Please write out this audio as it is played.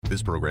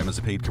This program is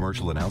a paid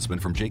commercial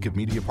announcement from Jacob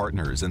Media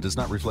Partners and does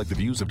not reflect the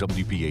views of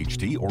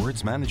WPHT or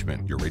its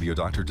management. Your radio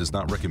doctor does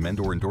not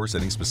recommend or endorse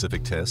any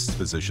specific tests,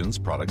 physicians,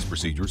 products,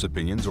 procedures,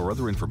 opinions, or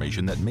other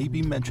information that may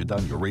be mentioned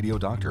on your radio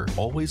doctor.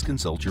 Always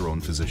consult your own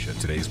physician.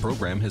 Today's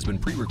program has been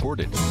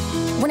pre-recorded.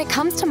 When it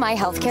comes to my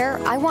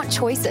healthcare, I want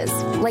choices,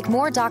 like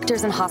more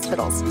doctors and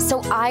hospitals,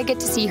 so I get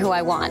to see who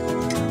I want.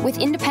 With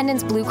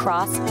Independence Blue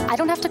Cross, I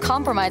don't have to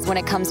compromise when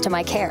it comes to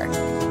my care.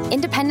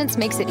 Independence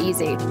makes it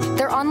easy.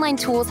 Their online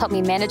tools help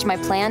me manage my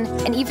plan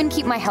and even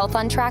keep my health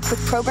on track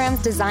with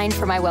programs designed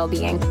for my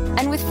well-being.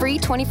 And with free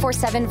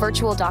 24/7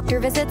 virtual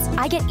doctor visits,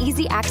 I get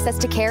easy access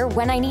to care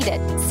when I need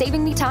it,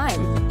 saving me time.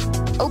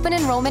 Open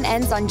enrollment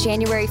ends on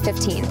January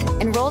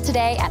 15th. Enroll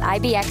today at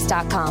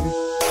ibx.com.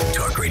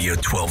 Talk Radio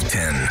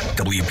 1210,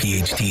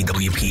 WPHT,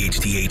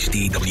 WPHT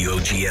HD,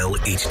 WOGL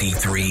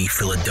HD3,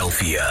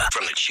 Philadelphia.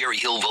 From the Cherry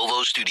Hill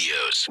Volvo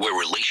Studios, where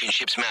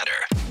relationships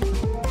matter.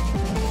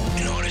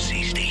 An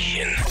Odyssey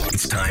station.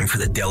 It's time for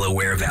the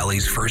Delaware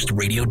Valley's first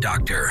radio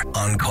doctor.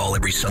 On call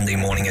every Sunday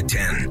morning at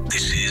 10.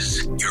 This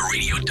is Your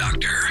Radio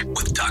Doctor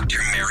with Dr.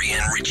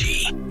 Marianne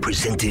Ritchie.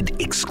 Presented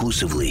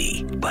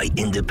exclusively by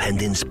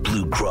Independence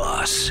Blue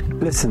Cross.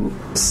 Listen,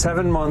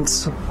 7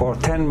 months or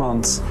 10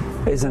 months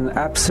is an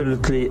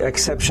absolutely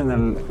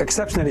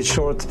exceptionally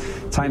short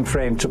time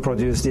frame to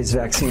produce this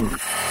vaccine.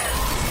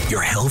 Your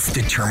health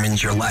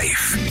determines your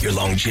life, your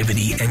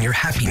longevity, and your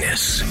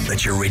happiness.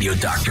 Let your radio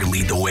doctor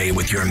lead the way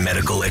with your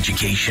medical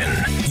education.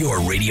 Your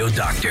radio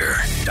doctor,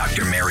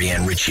 Dr.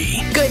 Marianne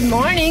Ritchie. Good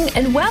morning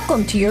and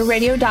welcome to Your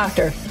Radio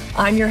Doctor.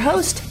 I'm your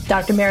host,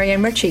 Dr.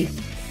 Marianne Ritchie.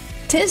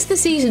 'Tis the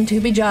season to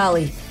be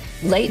jolly.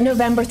 Late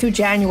November through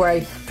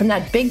January, from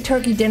that big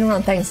turkey dinner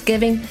on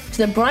Thanksgiving to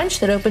the brunch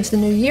that opens the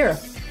new year.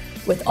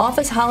 With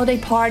office holiday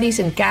parties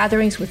and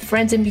gatherings with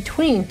friends in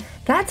between,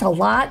 that's a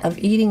lot of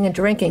eating and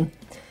drinking.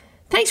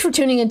 Thanks for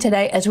tuning in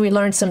today as we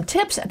learn some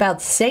tips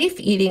about safe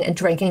eating and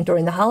drinking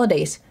during the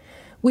holidays.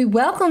 We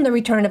welcome the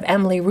return of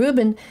Emily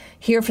Rubin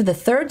here for the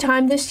third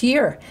time this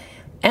year.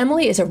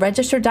 Emily is a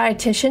registered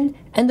dietitian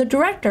and the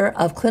director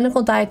of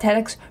clinical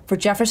dietetics for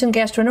Jefferson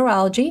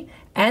Gastroenterology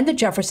and the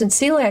Jefferson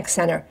Celiac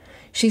Center.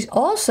 She's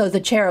also the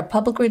chair of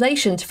public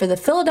relations for the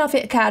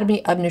Philadelphia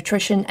Academy of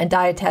Nutrition and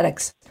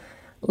Dietetics.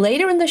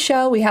 Later in the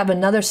show, we have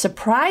another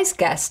surprise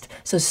guest,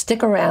 so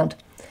stick around.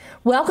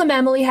 Welcome,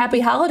 Emily.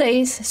 Happy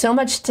holidays. So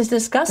much to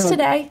discuss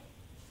today.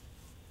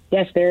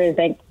 Yes, there is.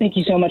 Thank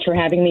you so much for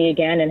having me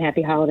again, and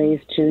happy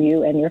holidays to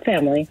you and your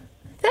family.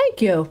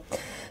 Thank you.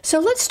 So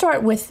let's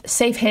start with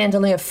safe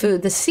handling of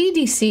food. The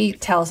CDC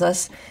tells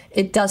us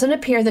it doesn't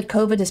appear that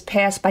COVID is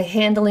passed by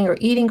handling or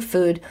eating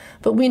food,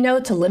 but we know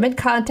to limit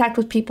contact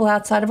with people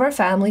outside of our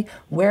family,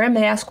 wear a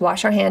mask,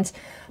 wash our hands.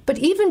 But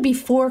even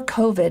before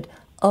COVID,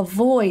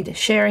 avoid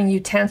sharing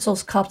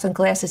utensils, cups, and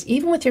glasses,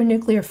 even with your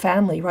nuclear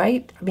family,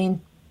 right? I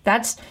mean,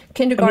 that's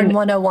kindergarten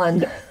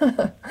 101.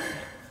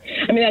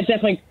 I mean, that's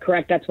definitely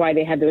correct. That's why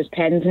they have those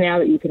pens now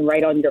that you can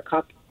write on your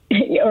cup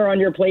or on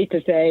your plate to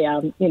say,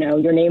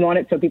 your name on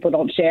it so people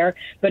don't share.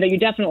 But you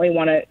definitely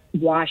want to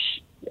wash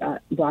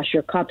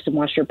your cups and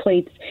wash your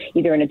plates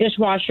either in a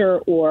dishwasher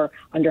or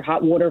under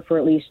hot water for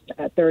at least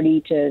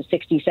 30 to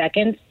 60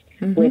 seconds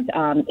with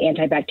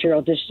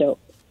antibacterial dish soap.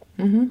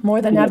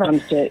 More than ever.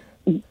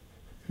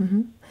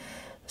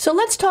 So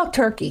let's talk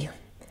turkey.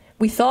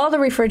 We thaw the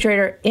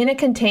refrigerator in a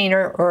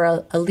container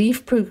or a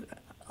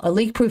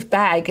leak-proof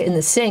bag in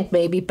the sink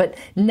maybe, but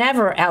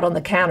never out on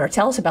the counter.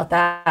 Tell us about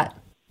that.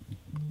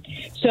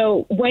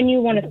 So when you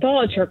want to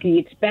thaw a turkey,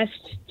 it's best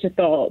to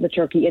thaw the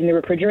turkey in the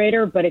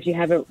refrigerator. But if you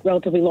have a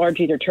relatively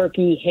large either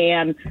turkey,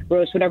 ham,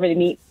 roast, whatever the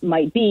meat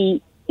might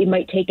be, it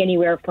might take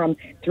anywhere from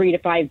 3 to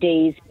 5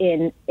 days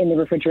in the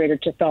refrigerator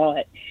to thaw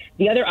it.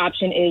 The other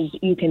option is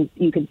you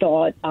can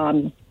thaw it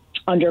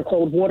under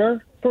cold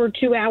water for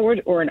 2 hours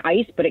or in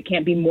ice, but it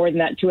can't be more than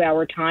that 2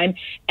 hour time.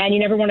 And you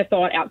never want to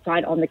thaw it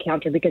outside on the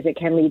counter because it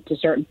can lead to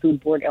certain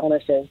foodborne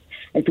illnesses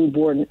and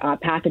foodborne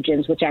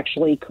pathogens, which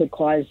actually could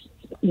cause,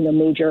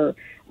 major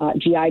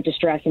GI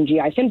distress and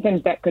GI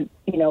symptoms that could,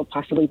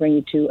 possibly bring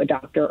you to a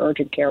doctor,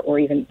 urgent care, or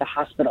even the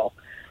hospital.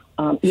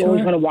 You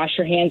always want to wash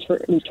your hands for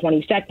at least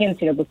 20 seconds,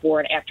 before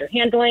and after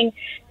handling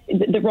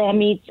the raw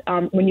meats.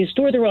 When you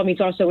store the raw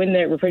meats also in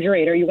the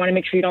refrigerator, you want to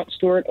make sure you don't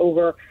store it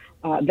over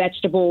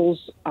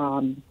vegetables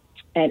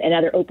and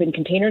other open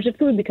containers of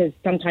food, because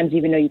sometimes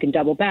even though you can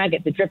double bag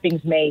it, the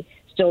drippings may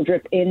still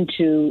drip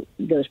into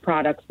those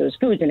products, those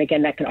foods. And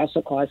again, that can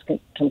also cause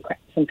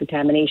some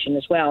contamination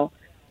as well.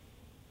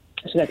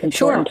 So that's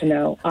important to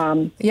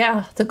know.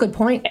 Yeah, that's a good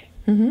point.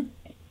 Mm-hmm.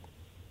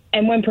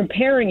 And when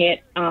preparing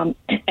it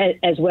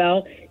as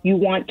well, you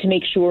want to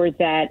make sure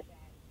that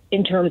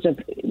in terms of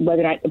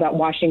whether or not about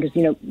washing,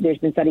 because, there's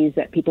been studies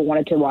that people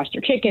wanted to wash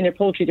their chicken, their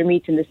poultry, their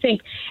meats in the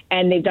sink.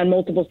 And they've done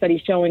multiple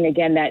studies showing,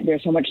 again, that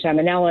there's so much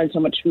salmonella and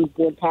so much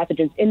foodborne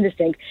pathogens in the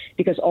sink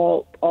because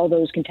all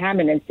those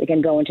contaminants,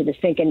 again, go into the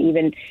sink. And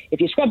even if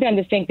you scrub down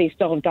the sink, they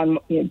still have done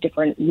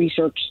different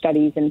research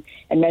studies and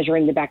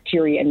measuring the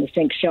bacteria in the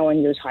sink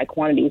showing those high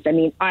quantities. I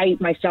mean, I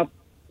myself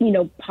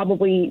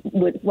probably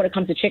when it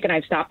comes to chicken,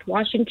 I've stopped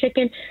washing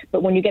chicken.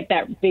 But when you get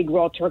that big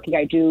raw turkey,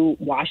 I do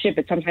wash it.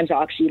 But sometimes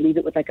I'll actually leave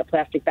it with like a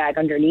plastic bag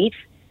underneath.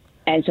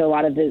 And so a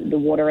lot of the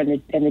water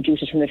and the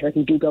juices from the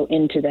turkey do go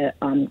into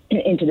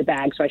the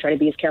bag. So I try to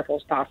be as careful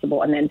as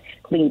possible and then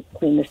clean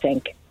the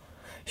sink.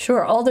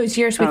 Sure. All those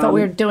years we thought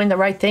we were doing the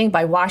right thing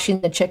by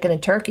washing the chicken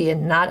and turkey,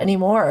 and not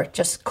anymore.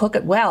 Just cook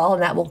it well,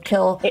 and that will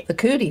kill the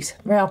cooties.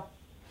 Well.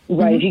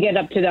 Right. If you get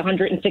up to the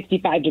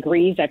 165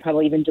 degrees, I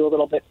probably even do a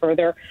little bit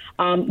further.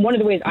 One of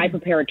the ways I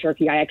prepare a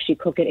turkey, I actually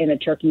cook it in a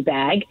turkey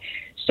bag.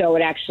 So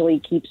it actually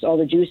keeps all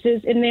the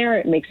juices in there.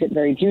 It makes it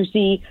very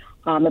juicy.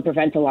 It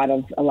prevents a lot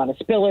of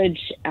spillage.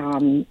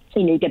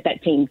 You get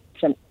that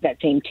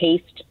same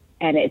taste,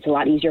 and it's a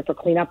lot easier for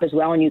cleanup as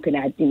well. And you can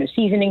add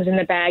seasonings in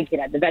the bag. You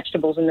can add the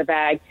vegetables in the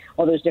bag.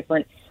 All those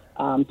different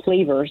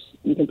flavors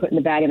you can put in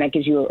the bag, and that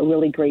gives you a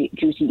really great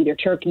juicy either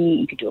turkey.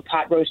 You could do a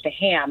pot roast, a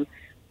ham.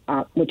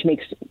 Which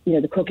makes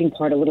the cooking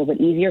part a little bit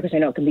easier, because I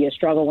know it can be a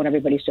struggle when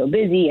everybody's so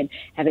busy and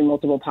having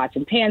multiple pots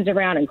and pans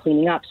around and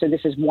cleaning up. So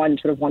this is one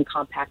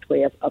compact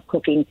way of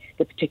cooking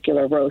the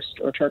particular roast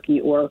or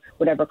turkey or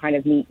whatever kind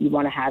of meat you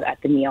want to have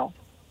at the meal.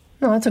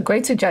 No, that's a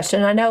great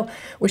suggestion. I know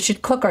we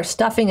should cook our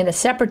stuffing in a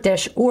separate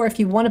dish, or if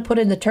you want to put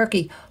in the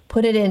turkey,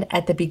 put it in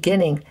at the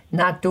beginning,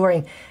 not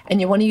during. And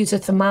you want to use a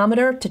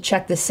thermometer to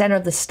check the center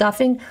of the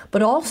stuffing,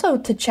 but also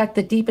to check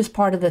the deepest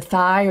part of the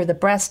thigh or the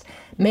breast.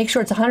 Make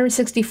sure it's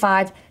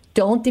 165.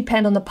 Don't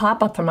depend on the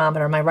pop-up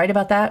thermometer. Am I right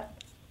about that?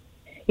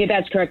 Yeah,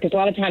 that's correct. Because a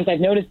lot of times I've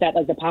noticed that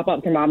the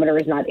pop-up thermometer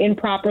is not in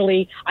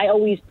properly. I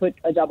always put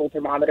a double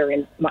thermometer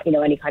in,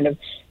 any kind of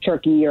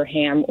turkey or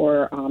ham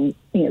or,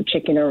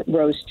 chicken or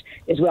roast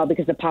as well,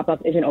 because the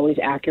pop-up isn't always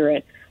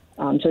accurate.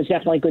 So it's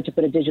definitely good to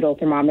put a digital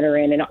thermometer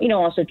in and,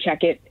 also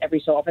check it every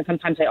so often.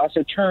 Sometimes I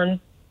also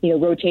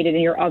rotate it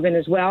in your oven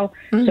as well.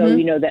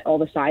 Mm-hmm. So, that all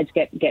the sides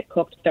get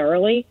cooked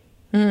thoroughly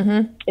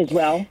as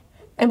well.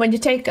 And when you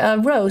take a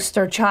roast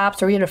or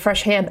chops or even a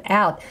fresh ham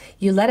out,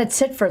 you let it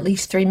sit for at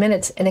least 3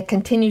 minutes, and it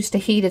continues to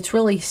heat. It's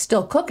really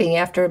still cooking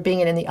after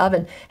being in the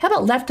oven. How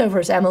about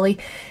leftovers, Emily?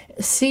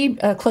 See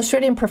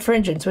Clostridium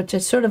perfringens, which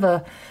is sort of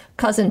a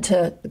cousin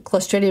to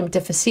Clostridium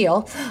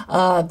difficile,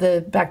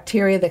 the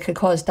bacteria that could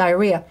cause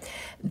diarrhea.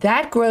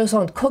 That grows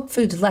on cooked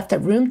foods left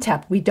at room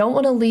temp. We don't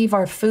want to leave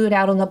our food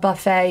out on the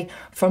buffet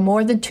for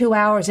more than 2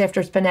 hours after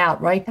it's been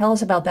out, right? Tell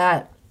us about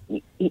that.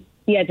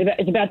 Yeah,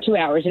 it's about 2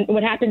 hours. And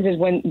what happens is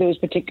when those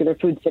particular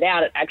foods sit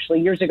out,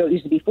 actually years ago it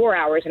used to be 4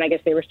 hours, and I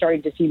guess they were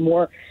starting to see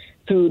more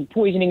food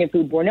poisoning and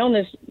foodborne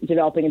illness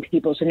developing in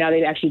people. So now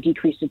they've actually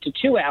decreased it to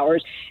 2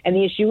 hours. And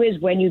the issue is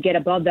when you get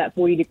above that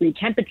 40-degree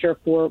temperature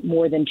for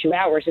more than 2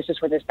 hours, this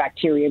is where this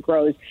bacteria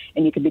grows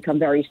and you can become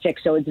very sick.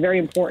 So it's very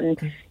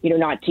important,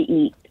 not to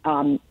eat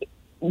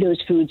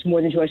those foods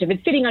more than 2 hours. If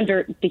it's sitting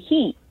under the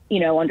heat,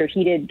 under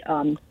heated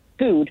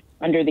food,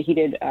 under the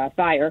heated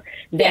fire,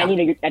 then,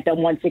 you're at the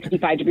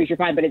 165 degrees, you're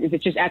fine. But if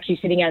it's just actually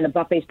sitting out in the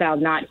buffet style,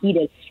 not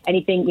heated,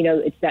 anything,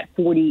 it's that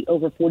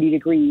over 40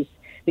 degrees,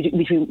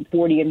 between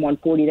 40 and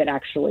 140, that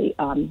actually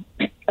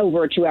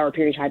over a 2 hour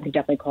period of time can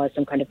definitely cause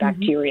some kind of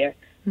bacteria.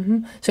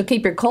 Mm-hmm. So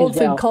keep your cold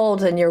food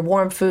cold and your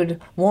warm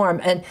food warm,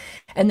 and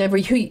then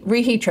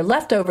reheat your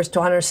leftovers to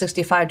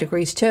 165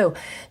 degrees too.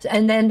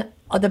 And then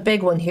the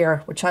big one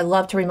here, which I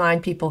love to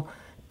remind people,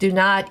 do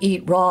not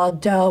eat raw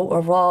dough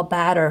or raw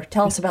batter.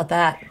 Tell us about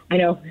that. I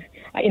know.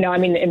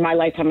 In my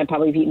lifetime, I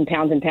probably have eaten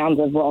pounds and pounds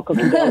of raw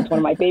cookie dough. It's one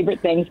of my favorite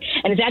things.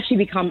 And it's actually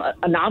become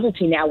a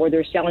novelty now where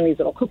they're selling these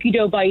little cookie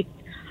dough bites.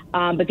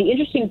 But the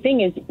interesting thing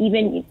is,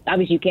 even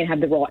obviously you can't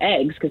have the raw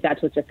eggs because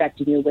that's what's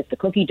affecting you with the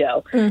cookie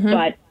dough. Mm-hmm.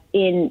 But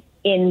in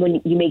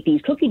when you make these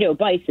cookie dough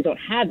bites that don't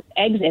have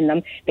eggs in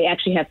them, they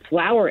actually have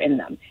flour in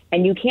them.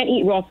 And you can't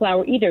eat raw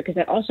flour either because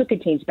that also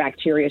contains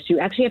bacteria. So you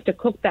actually have to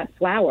cook that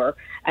flour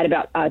at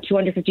about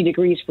 250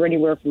 degrees for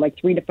anywhere from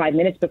 3 to 5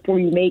 minutes before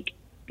you make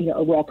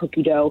a raw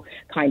cookie dough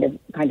kind of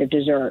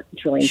dessert.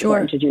 It's really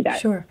important to do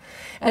that. Sure.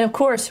 And of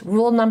course,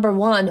 rule number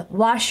 1,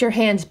 wash your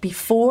hands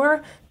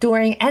before,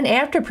 during, and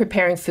after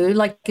preparing food.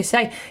 Like you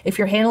say, if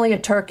you're handling a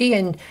turkey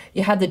and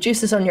you have the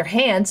juices on your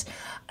hands,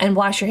 and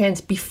wash your hands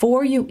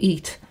before you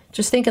eat.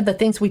 Just think of the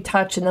things we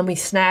touch and then we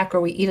snack or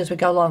we eat as we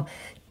go along.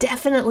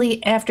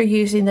 Definitely after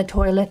using the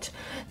toilet,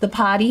 the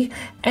potty,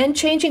 and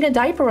changing a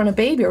diaper on a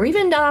baby, or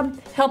even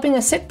helping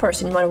a sick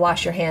person, you want to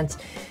wash your hands.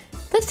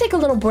 Let's take a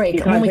little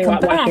break. When we come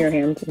back. Washing your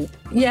hands.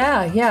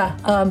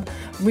 Yeah.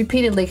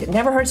 Repeatedly. It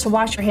never hurts to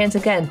wash your hands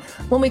again.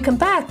 When we come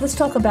back, let's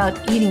talk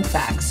about eating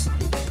facts.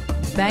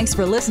 Thanks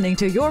for listening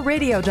to Your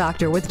Radio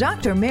Doctor with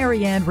Dr.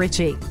 Marianne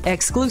Ritchie,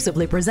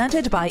 exclusively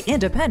presented by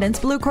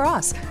Independence Blue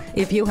Cross.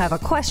 If you have a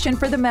question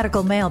for the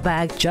medical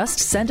mailbag, just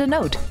send a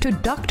note to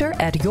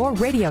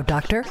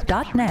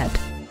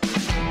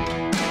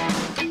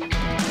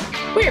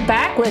doctor@yourradiodoctor.net. We're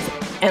back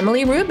with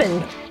Emily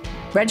Rubin,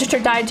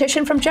 registered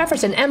dietitian from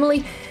Jefferson.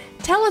 Emily,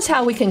 tell us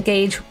how we can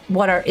gauge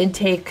what our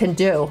intake can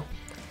do.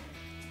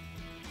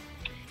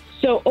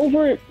 So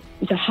over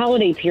the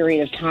holiday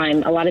period of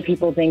time, a lot of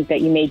people think that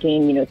you may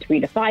gain,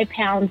 3 to 5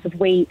 pounds of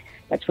weight.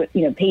 That's what,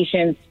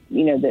 patients,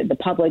 the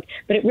public,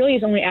 but it really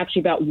is only actually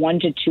about 1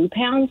 to 2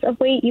 pounds of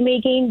weight you may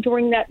gain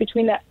during that,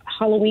 between that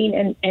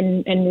Halloween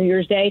and New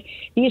Year's Day.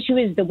 The issue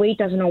is the weight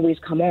doesn't always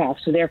come off.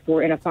 So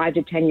therefore, in a 5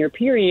 to 10 year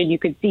period, you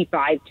could see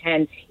 5,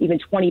 10, even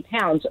 20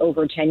 pounds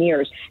over 10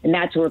 years. And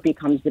that's where it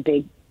becomes the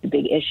big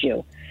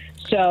issue.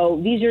 So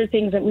these are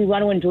things that we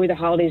want to enjoy the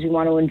holidays. We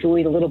want to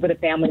enjoy the little bit of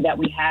family that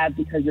we have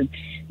because of,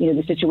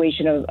 the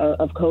situation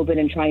of COVID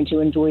and trying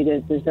to enjoy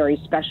this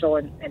very special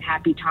and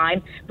happy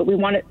time. But we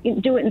want to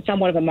do it in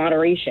somewhat of a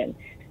moderation.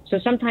 So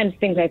sometimes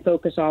things I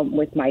focus on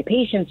with my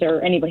patients or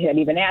anybody that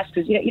even asks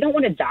is, you don't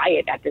want to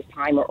diet at this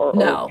time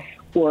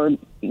or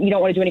you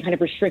don't want to do any kind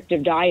of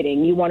restrictive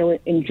dieting. You want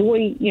to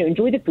enjoy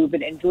the food,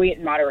 but enjoy it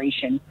in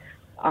moderation.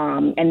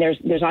 And there's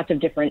lots of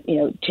different,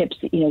 tips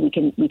that,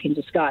 we can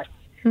discuss.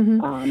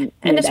 Mm-hmm.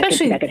 And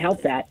especially that could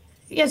help that.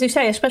 As you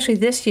say, especially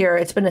this year,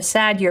 it's been a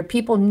sad year.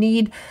 People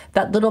need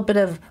that little bit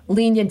of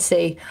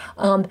leniency.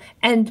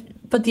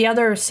 But the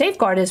other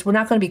safeguard is we're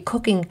not going to be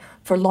cooking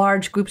for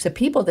large groups of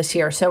people this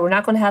year. So we're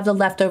not going to have the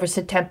leftovers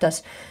to tempt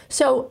us.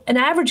 So an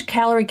average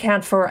calorie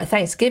count for a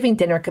Thanksgiving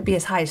dinner could be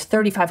as high as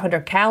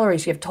 3,500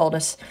 calories, you've told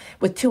us,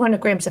 with 200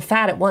 grams of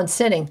fat at one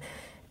sitting.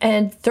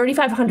 And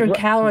 3,500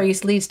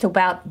 calories leads to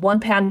about 1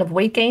 pound of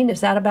weight gain.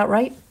 Is that about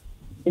right?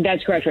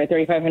 That's correct, right?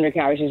 3,500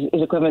 calories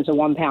is equivalent to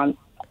 1 pound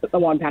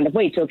of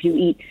weight. So if you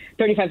eat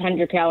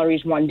 3,500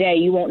 calories one day,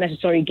 you won't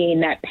necessarily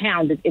gain that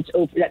pound. It's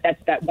over.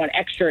 That's that one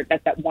extra.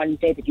 That's that one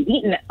day that you've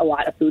eaten a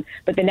lot of food.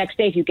 But the next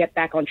day, if you get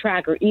back on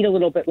track or eat a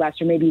little bit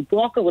less or maybe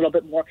walk a little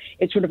bit more,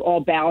 it sort of all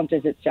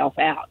balances itself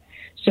out.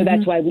 So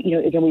that's why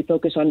we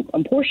focus on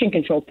portion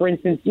control. For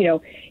instance,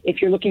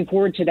 if you're looking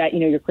forward to that,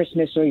 your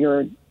Christmas or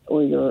your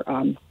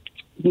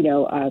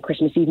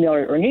Christmas Eve meal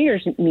or New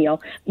Year's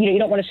meal, you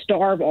don't want to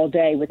starve all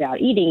day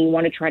without eating. You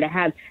want to try to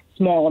have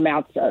small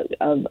amounts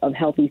of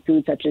healthy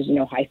food, such as,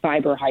 high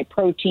fiber, high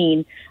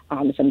protein,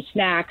 some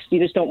snacks. You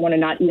just don't want to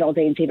not eat all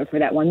day and save it for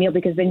that one meal,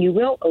 because then you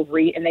will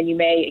overeat. And then you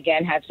may,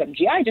 again, have some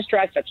GI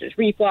distress, such as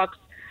reflux,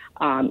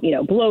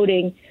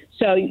 bloating.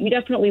 So you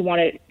definitely want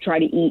to try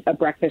to eat a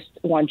breakfast,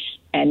 lunch,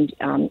 and,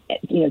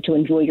 to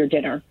enjoy your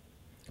dinner.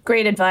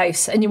 Great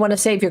advice. And you want to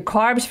save your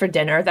carbs for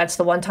dinner. That's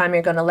the one time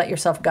you're going to let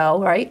yourself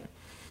go, right?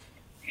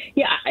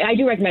 Yeah, I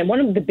do recommend. One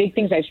of the big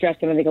things I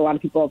stressed, and I think a lot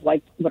of people have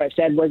liked what I've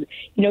said, was,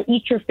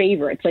 eat your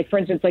favorites. Like, for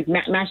instance, like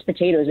mashed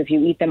potatoes, if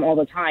you eat them all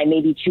the time,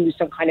 maybe choose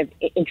some kind of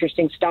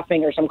interesting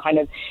stuffing or some kind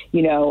of,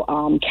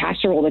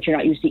 casserole that you're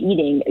not used to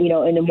eating,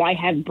 and then why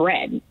have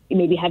bread?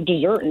 Maybe have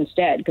dessert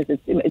instead, because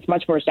it's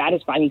much more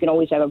satisfying. You can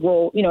always have a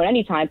roll, at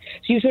any time.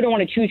 So you sort of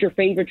want to choose your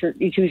favorites, or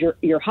you choose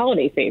your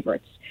holiday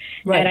favorites.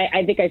 Right. And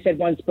I think I said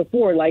once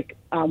before, like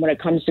when it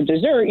comes to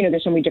dessert,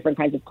 there's so many different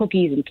kinds of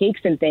cookies and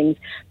cakes and things.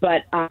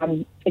 But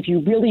if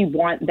you really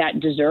want that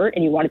dessert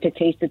and you want it to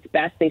taste its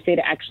best, they say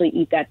to actually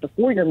eat that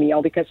before your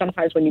meal, because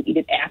sometimes when you eat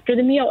it after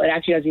the meal, it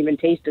actually doesn't even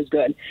taste as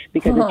good,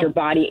 because it's your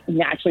body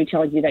naturally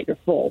telling you that you're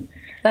full.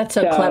 That's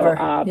so clever.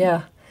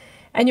 Yeah.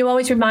 And you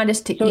always remind us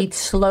to eat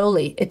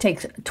slowly. It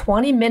takes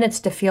 20 minutes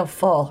to feel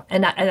full.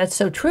 And that's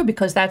so true,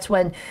 because that's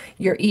when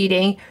you're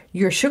eating,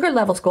 your sugar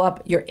levels go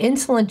up, your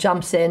insulin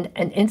jumps in,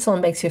 and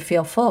insulin makes you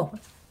feel full,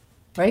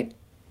 right?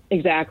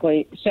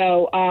 Exactly.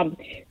 So,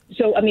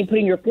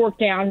 putting your fork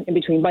down in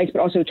between bites, but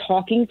also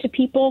talking to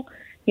people,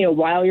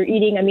 while you're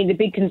eating. I mean, the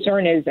big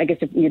concern is, I guess,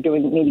 if you're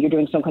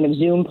doing some kind of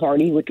Zoom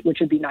party, which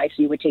would be nice,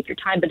 so you would take your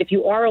time. But if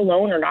you are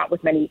alone or not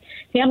with many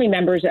family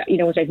members, as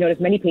I've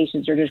noticed, many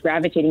patients are just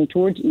gravitating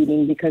towards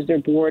eating because they're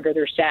bored or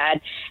they're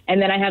sad.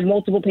 And then I have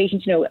multiple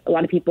patients, a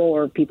lot of people,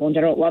 or people in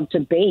general, love to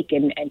bake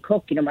and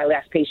cook. My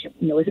last patient,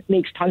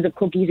 makes tons of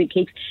cookies and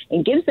cakes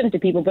and gives them to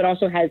people, but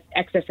also has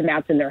excess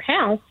amounts in their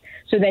house.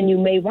 So then you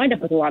may wind up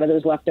with a lot of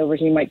those leftovers,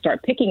 and you might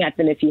start picking at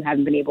them if you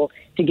haven't been able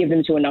to give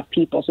them to enough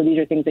people. So these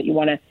are things that you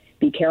want to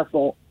be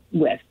careful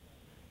with.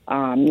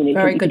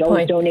 Very good point.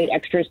 Always donate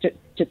extras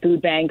to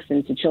food banks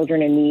and to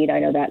children in need. I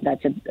know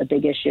that's a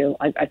big issue.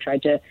 I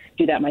tried to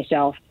do that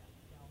myself.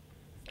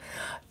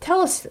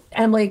 Tell us,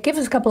 Emily, give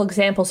us a couple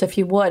examples, if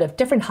you would, of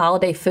different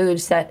holiday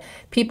foods that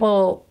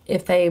people,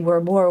 if they were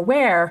more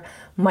aware,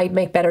 might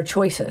make better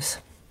choices.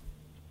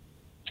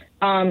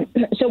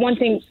 So one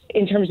thing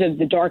in terms of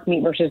the dark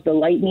meat versus the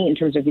light meat, in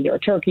terms of either a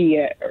turkey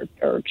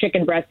or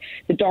chicken breast,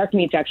 the dark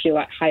meat's actually a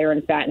lot higher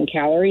in fat and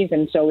calories,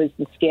 and so is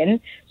the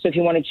skin. So if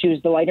you want to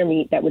choose the lighter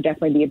meat, that would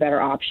definitely be a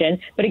better option.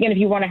 But again, if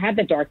you want to have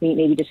the dark meat,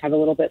 maybe just have a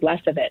little bit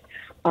less of it.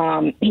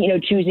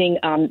 Choosing,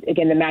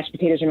 again, the mashed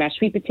potatoes or mashed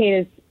sweet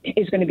potatoes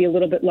is going to be a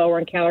little bit lower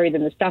in calorie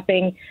than the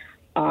stuffing.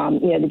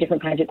 The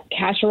different kinds of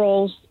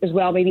casseroles as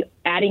well, maybe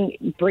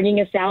bringing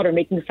a salad or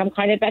making some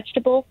kind of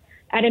vegetable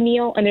at a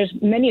meal. And there's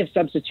many of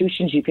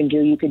substitutions you can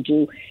do. You could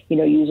do,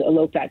 use a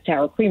low-fat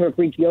sour cream or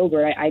Greek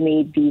yogurt. I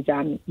made these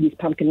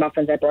pumpkin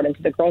muffins I brought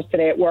into the girls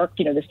today at work,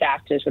 the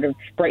staff, to sort of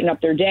brighten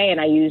up their day. And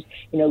I used,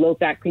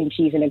 low-fat cream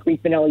cheese and a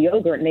Greek vanilla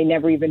yogurt, and they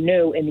never even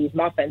knew in these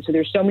muffins. So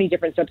there's so many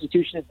different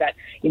substitutions that,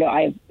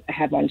 I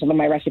have on some of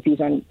my recipes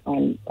on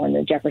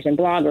the Jefferson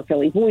blog or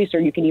Philly Voice,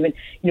 or you can even,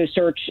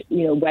 search,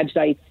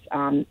 websites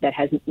that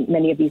has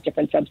many of these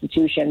different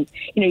substitutions.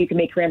 You can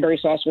make cranberry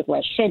sauce with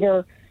less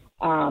sugar.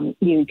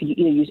 You could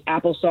either use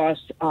applesauce.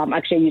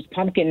 Actually, I used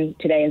pumpkin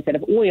today instead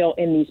of oil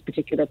in these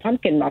particular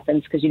pumpkin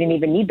muffins because you didn't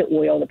even need the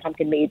oil. The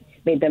pumpkin made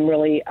them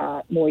really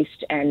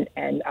moist and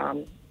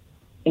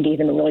gave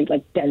them a really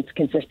dense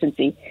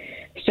consistency.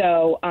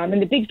 So,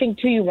 and the big thing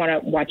too you want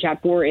to watch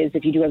out for is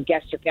if you do have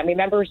guests or family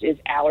members is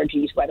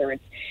allergies, whether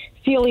it's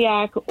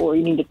celiac or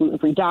you need a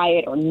gluten-free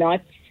diet or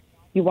nuts.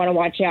 You want to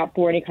watch out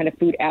for any kind of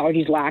food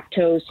allergies,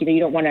 lactose. You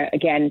don't want to,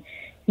 again,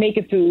 make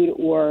a food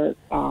or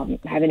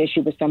have an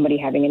issue with somebody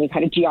having any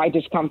kind of GI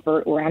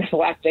discomfort or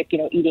anaphylactic,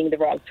 eating the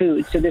wrong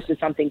food. So this is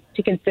something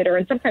to consider.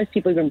 And sometimes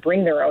people even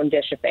bring their own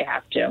dish if they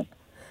have to.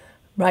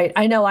 Right.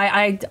 I know.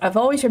 I've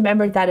always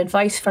remembered that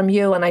advice from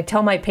you. And I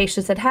tell my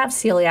patients that have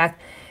celiac,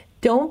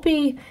 don't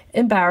be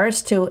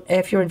embarrassed to,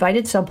 if you're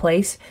invited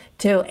someplace,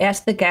 to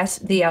ask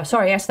ask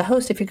the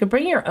host if you could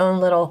bring your own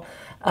little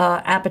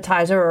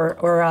appetizer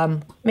or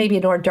maybe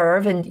an hors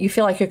d'oeuvre, and you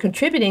feel like you're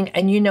contributing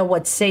and you know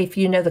what's safe,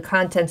 you know the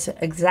contents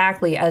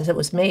exactly as it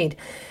was made.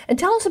 And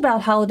tell us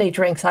about holiday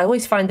drinks. I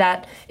always find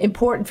that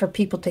important for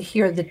people to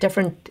hear the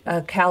different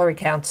calorie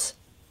counts.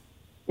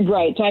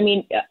 Right. So,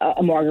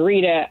 a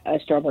margarita, a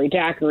strawberry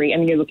daiquiri,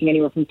 you're looking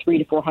anywhere from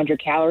 300 to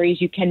 400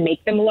 calories. You can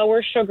make them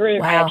lower sugar.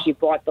 Wow. I actually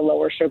bought the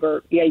lower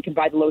sugar. Yeah, you can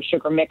buy the low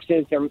sugar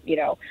mixes. They're,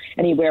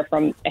 anywhere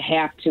from a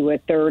half to a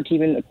third to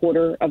even a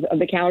quarter of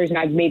the calories. And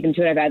I've made them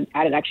too, and I've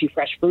added actually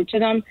fresh fruit to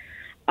them.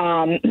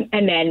 And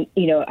then,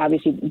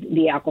 obviously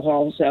the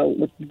alcohol. So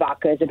with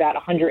vodka is about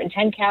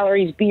 110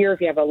 calories. Beer,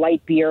 if you have a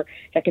light beer,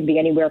 that can be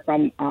anywhere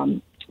from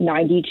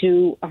 90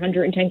 to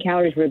 110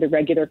 calories, where the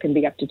regular can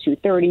be up to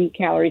 230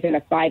 calories. And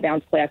a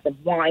 5-ounce glass of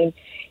wine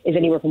is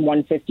anywhere from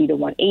 150 to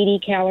 180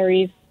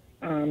 calories.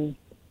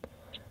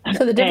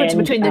 So the difference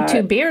between the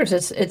two beers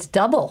is it's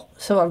double.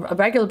 So a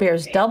regular beer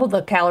is double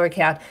the calorie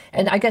count.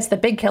 And I guess the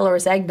big killer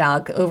is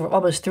eggnog, over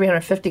almost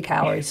 350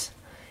 calories.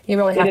 You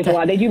really have to. A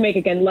lot. They do make,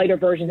 again, lighter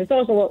versions. It's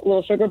also a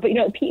little sugar, but,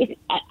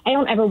 I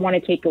don't ever want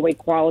to take away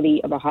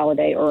quality of a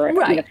holiday or,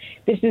 right.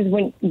 This is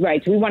when,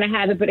 right. So we want to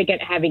have it, but again,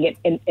 having it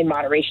in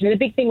moderation. And the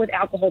big thing with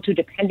alcohol too,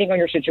 depending on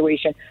your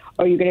situation,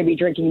 are you going to be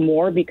drinking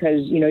more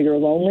because, you're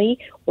lonely,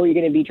 or you're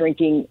going to be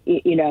drinking,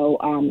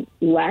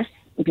 less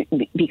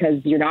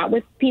because you're not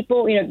with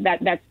people?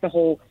 That's the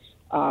whole,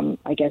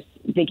 I guess,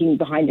 thinking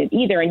behind it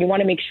either. And you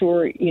want to make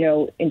sure,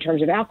 in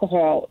terms of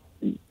alcohol,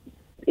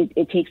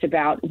 it takes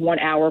about 1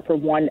 hour for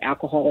one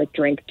alcoholic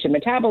drink to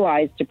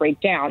metabolize, to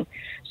break down.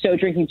 So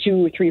drinking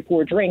 2, 3,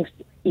 4 drinks,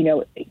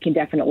 it can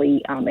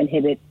definitely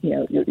inhibit,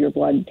 your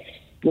blood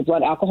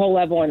alcohol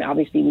level. And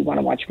obviously we want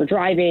to watch for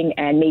driving,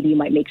 and maybe you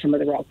might make some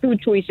of the wrong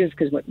food choices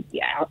because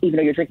even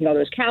though you're drinking all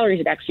those calories,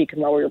 it actually can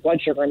lower your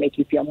blood sugar and make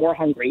you feel more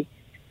hungry.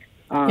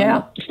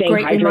 Staying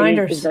great hydrated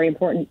reminders. is very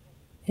important.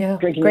 Yeah,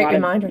 drinking great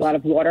a lot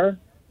of water.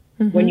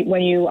 Mm-hmm.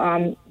 When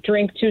you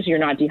drink too, so you're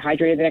not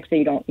dehydrated the next day.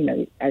 You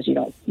don't, as you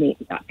don't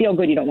not feel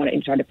good, you don't want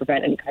to try to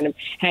prevent any kind of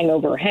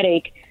hangover or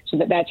headache. So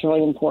that's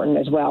really important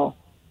as well.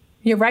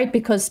 You're right,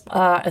 because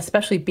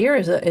especially beer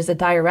is a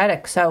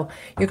diuretic, so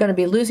you're going to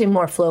be losing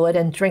more fluid,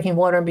 and drinking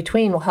water in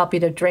between will help you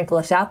to drink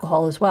less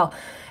alcohol as well.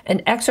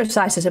 And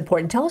exercise is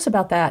important. Tell us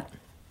about that.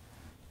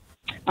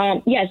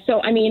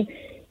 So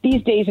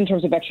these days, in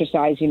terms of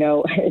exercise,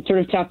 it's sort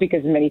of tough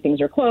because many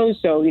things are closed.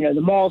 So,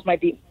 the malls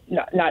might be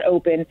not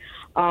open,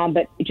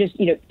 but just,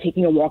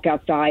 taking a walk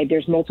outside.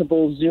 There's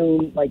multiple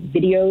Zoom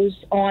videos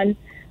on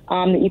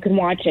that you can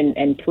watch,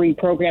 and free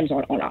programs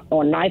on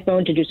an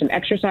iPhone to do some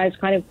exercise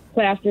kind of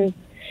classes.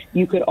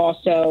 You could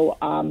also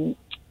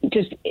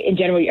just in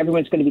general,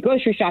 everyone's going to be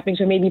grocery shopping,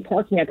 so maybe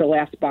parking at the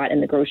last spot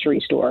in the grocery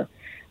store.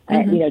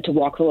 To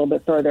walk a little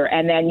bit further,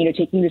 and then,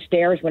 taking the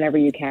stairs whenever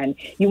you can.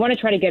 You want to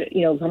try to get,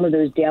 some of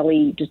those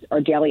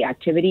daily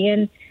activity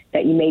in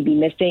that you may be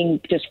missing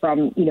just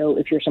from,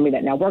 if you're somebody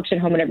that now works at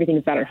home and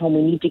everything's not at home,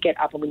 we need to get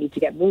up and we need to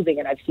get moving.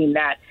 And I've seen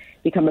that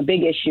become a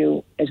big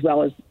issue, as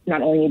well as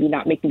not only maybe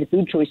not making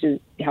the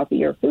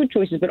healthier food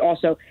choices, but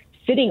also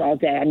sitting all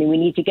day. We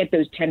need to get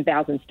those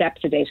 10,000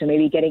 steps a day. So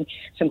maybe getting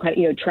some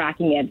kind of,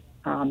 tracking it,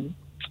 on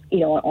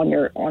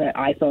an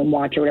iPhone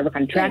watch or whatever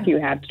kind of tracker you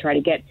have to try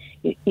to get,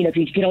 if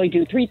you can only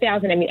do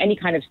 3,000, any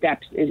kind of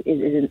steps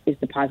is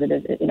the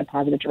positive, in a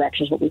positive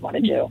direction is what we want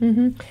to do.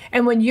 Mm-hmm.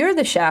 And when you're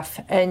the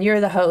chef and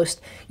you're the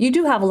host, you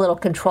do have a little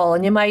control,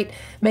 and you might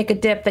make a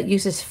dip that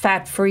uses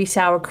fat-free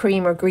sour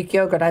cream or Greek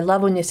yogurt. I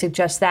love when you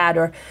suggest that.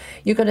 Or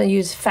you're going to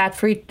use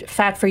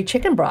fat-free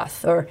chicken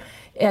broth, or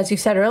as you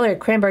said earlier,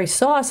 cranberry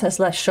sauce has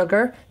less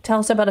sugar. Tell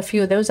us about a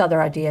few of those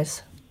other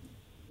ideas.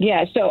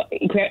 Yeah, so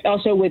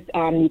also with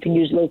you can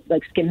use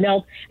skim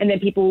milk, and then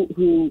people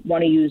who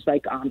want to use or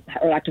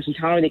lactose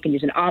intolerant, they can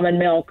use an almond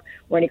milk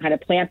or any kind of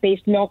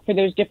plant-based milk for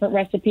those different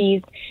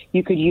recipes.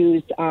 You could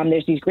use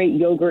there's these great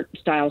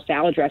yogurt-style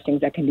salad dressings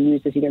that can be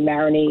used as either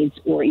marinades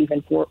or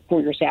even for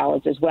your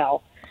salads as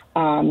well.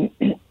 And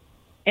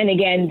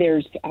again,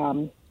 there's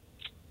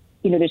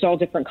there's all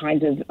different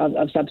kinds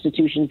of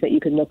substitutions that you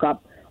can look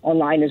up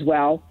online as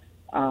well.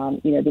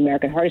 The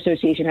American Heart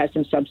Association has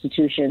some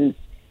substitutions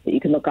that you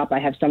can look up. I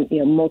have some,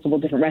 multiple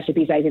different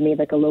recipes. I even made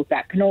a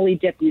low-fat cannoli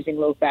dip using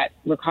low-fat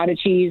ricotta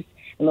cheese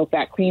and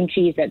low-fat cream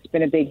cheese. That's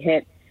been a big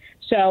hit.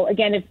 So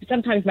again, if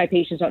sometimes my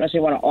patients don't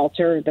necessarily want to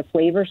alter the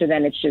flavor, so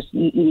then it's just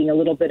eating a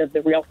little bit of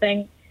the real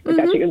thing, if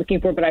that's what you're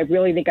looking for. But I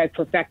really think I've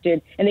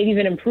perfected, and they've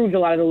even improved a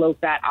lot of the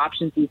low-fat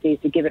options these days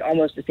to give it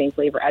almost the same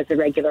flavor as the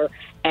regular,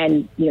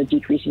 and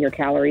decreasing your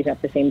calories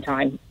at the same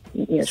time.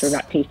 So we're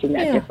not tasting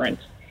that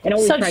difference, and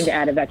always trying to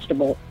add a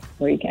vegetable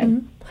where you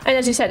can. And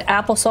as you said,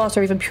 applesauce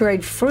or even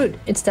pureed fruit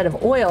instead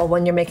of oil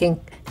when you're making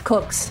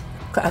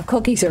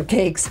cookies or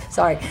cakes.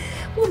 Sorry.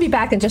 We'll be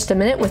back in just a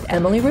minute with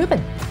Emily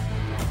Rubin.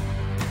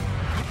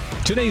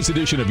 Today's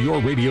edition of Your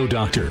Radio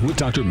Doctor with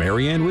Dr.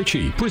 Marianne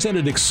Ritchie,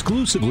 presented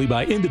exclusively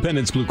by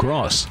Independence Blue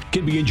Cross,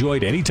 can be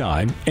enjoyed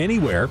anytime,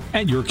 anywhere,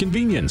 at your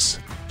convenience.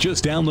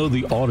 Just download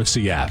the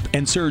Odyssey app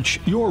and search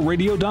Your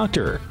Radio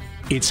Doctor.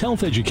 It's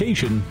health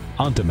education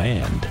on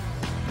demand.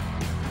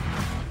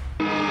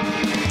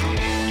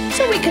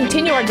 So we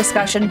continue our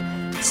discussion,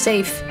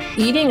 safe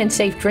eating and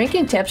safe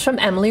drinking tips from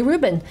Emily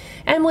Rubin.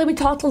 Emily, we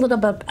talked a little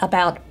bit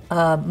about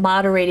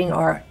moderating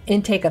our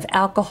intake of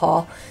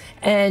alcohol,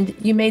 and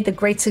you made the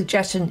great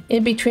suggestion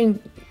in between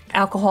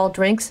alcohol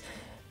drinks,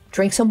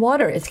 drink some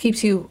water. It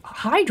keeps you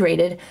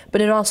hydrated,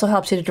 but it also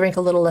helps you to drink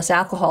a little less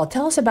alcohol.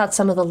 Tell us about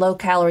some of the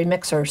low-calorie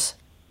mixers.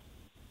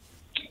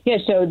 Yeah,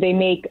 so they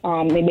make a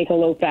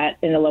low-fat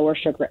and a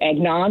lower-sugar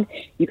eggnog.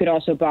 You could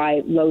also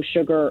buy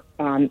low-sugar,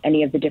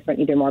 any of the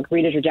different either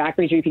margaritas or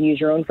daiquiris, or you can use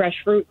your own fresh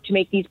fruit to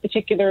make these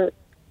particular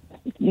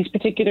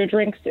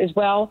drinks as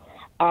well.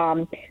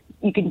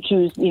 You can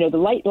choose,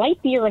 the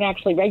light beer and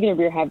actually regular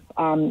beer have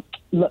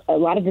a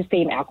lot of the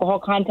same alcohol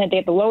content. They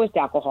have the lowest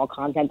alcohol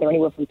content. They're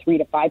anywhere from 3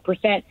 to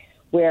 5%,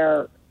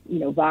 where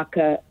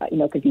vodka,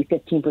 could be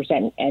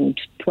 15% and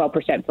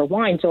 12% for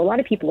wine. So a lot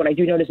of people, what I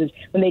do notice is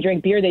when they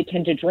drink beer, they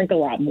tend to drink a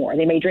lot more.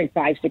 They may drink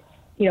 5, 6,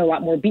 a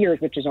lot more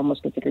beers, which is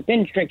almost considered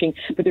binge drinking,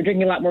 but they're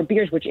drinking a lot more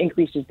beers, which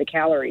increases the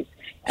calories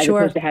as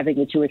opposed to having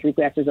the 2 or 3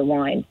 glasses of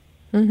wine.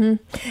 And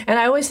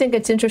I always think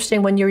it's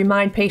interesting when you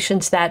remind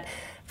patients that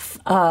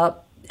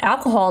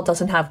alcohol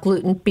doesn't have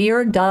gluten.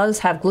 Beer does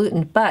have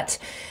gluten, but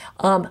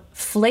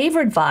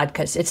flavored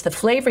vodkas, it's the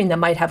flavoring that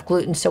might have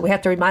gluten, so we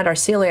have to remind our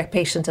celiac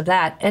patients of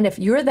that. And if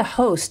you're the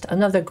host,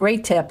 another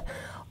great tip,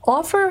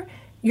 offer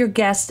your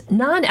guests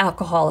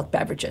non-alcoholic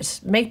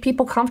beverages. Make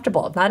people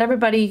comfortable. Not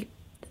everybody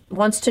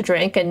wants to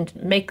drink, and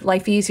make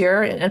life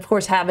easier, and of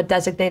course have a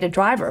designated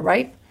driver,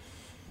 right?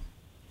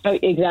 Oh,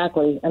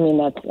 exactly. I mean,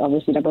 that's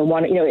obviously number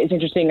one. It's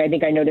interesting. I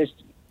think I noticed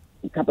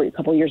a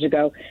couple years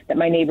ago that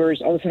my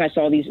neighbors, all of a sudden I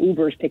saw these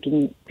Ubers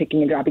picking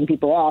and dropping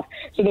people off.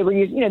 So they were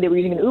using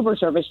an Uber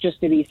service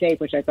just to be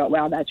safe, which I thought,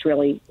 wow, that's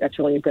really a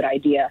good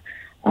idea.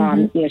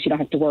 So you don't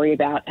have to worry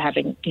about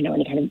having,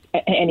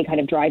 any kind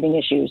of driving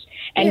issues.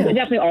 And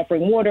definitely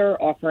offering water,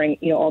 offering,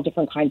 all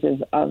different kinds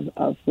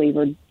of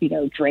flavored,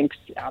 drinks,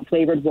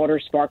 flavored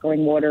waters,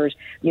 sparkling waters.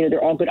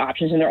 They're all good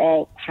options, and they're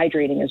all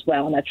hydrating as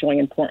well. And that's really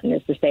important,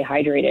 is to stay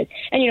hydrated.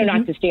 And,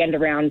 not to stand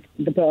around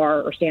the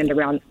bar or stand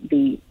around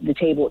the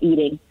table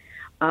eating.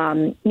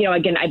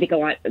 Again, I think a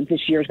lot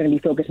this year is going to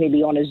be focused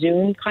maybe on a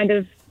Zoom kind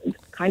of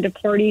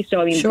party.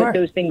 So, but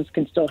those things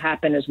can still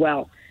happen as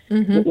well.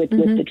 With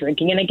the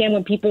drinking. And again,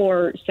 when people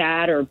are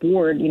sad or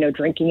bored,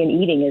 drinking and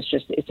eating is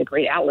it's a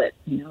great outlet.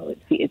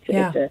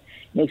 It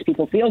makes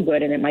people feel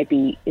good, and it might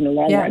be in the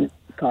long run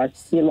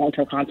cause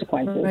long-term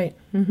consequences. Right.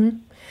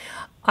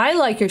 I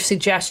like your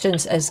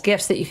suggestions as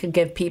gifts that you can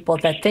give people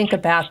that think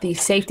about these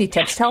safety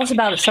tips. Tell us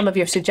about some of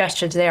your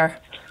suggestions there.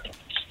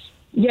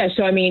 Yeah,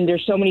 so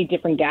there's so many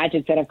different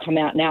gadgets that have come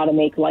out now to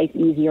make life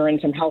easier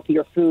and some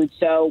healthier food.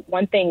 So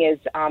one thing is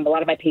a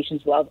lot of my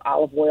patients love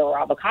olive oil or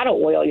avocado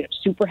oil,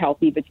 super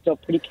healthy, but still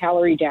pretty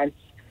calorie dense.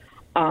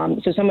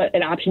 So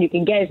an option you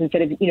can get is,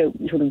 instead of,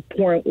 sort of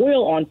pouring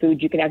oil on food,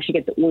 you can actually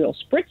get the oil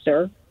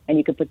spritzer, and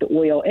you can put the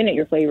oil in it,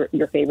 your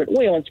favorite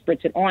oil, and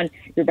spritz it on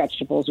your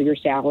vegetables or your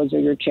salads or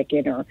your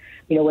chicken or,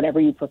 whatever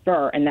you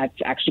prefer. And that's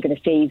actually going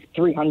to save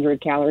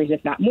 300 calories,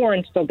 if not more,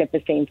 and still get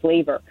the same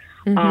flavor.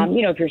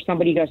 If you're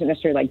somebody who doesn't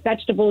necessarily like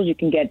vegetables, you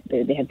can get,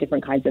 they have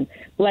different kinds of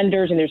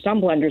blenders, and there's some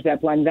blenders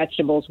that blend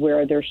vegetables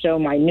where they're so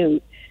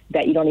minute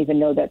that you don't even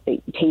know that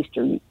they taste,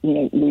 or,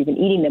 you're even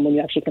eating them when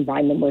you actually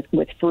combine them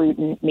with fruit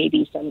and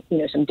maybe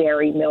some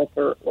dairy, milk,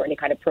 or any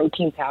kind of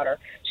protein powder.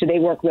 So they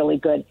work really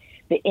good.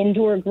 The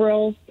indoor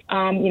grills,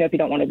 if you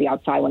don't want to be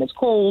outside when it's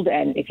cold,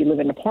 and if you live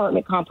in an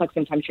apartment complex,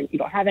 sometimes you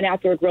don't have an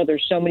outdoor grill.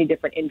 There's so many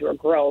different indoor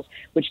grills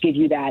which give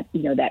you that,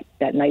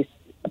 that nice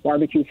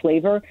barbecue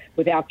flavor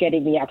without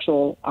getting the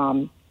actual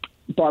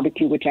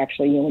barbecue, which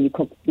actually, when you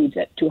cook foods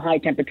at too high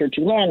temperature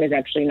too long, is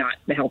actually not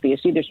the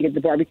healthiest either. So you get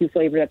the barbecue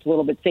flavor that's a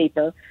little bit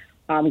safer,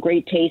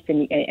 great taste,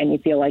 and you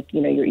feel like,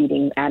 you're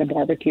eating at a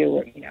barbecue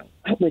or,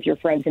 with your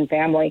friends and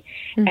family.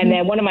 And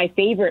then one of my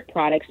favorite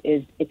products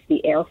it's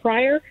the air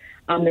fryer.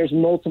 There's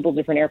multiple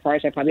different air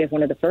fryers. I probably have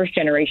one of the first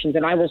generations,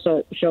 and I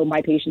will show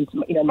my patients,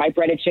 my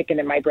breaded chicken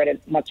and my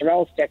breaded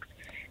mozzarella sticks.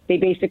 They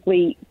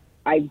basically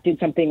I did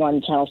something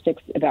on Channel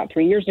 6 about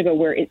 3 years ago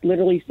where it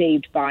literally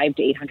saved 500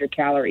 to 800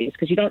 calories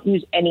because you don't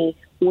use any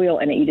oil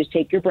in it. You just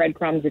take your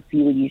breadcrumbs. If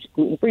you would use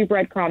gluten-free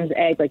breadcrumbs,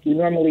 egg, like you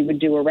normally would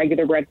do, or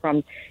regular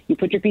breadcrumbs, you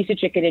put your piece of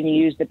chicken in,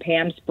 you use the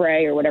Pam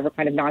spray or whatever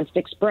kind of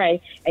nonstick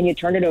spray, and you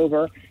turn it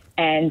over.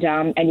 And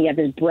you have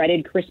this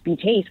breaded, crispy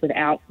taste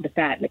without the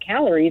fat and the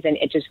calories, and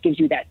it just gives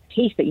you that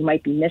taste that you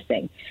might be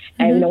missing.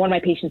 Mm-hmm. And one of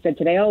my patients said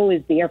today, "Oh,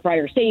 is the air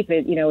fryer safe?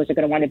 Is it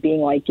going to wind up being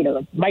like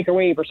a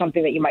microwave or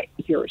something that you might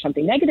hear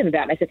something negative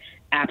about?" And I said,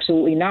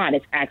 "Absolutely not.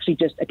 It's actually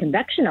just a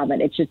convection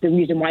oven. It's just the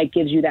reason why it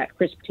gives you that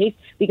crisp taste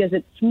because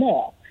it's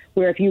small.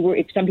 Where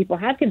if some people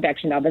have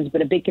convection ovens,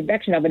 but a big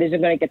convection oven isn't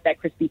going to get that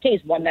crispy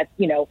taste. One that's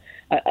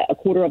a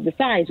quarter of the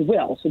size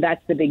will. So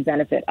that's the big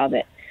benefit of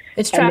it."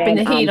 It's trapping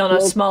the heat on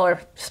a smaller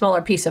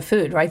pice of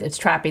food, right? It's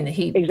trapping the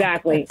heat.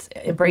 Exactly. It's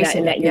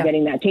embracing that. You're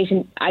getting that taste.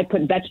 I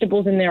put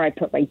vegetables in there. I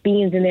put like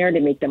beans in there to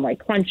make them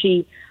like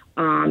crunchy.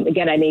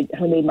 Again, I made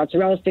homemade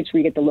mozzarella sticks where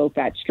you get the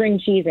low-fat string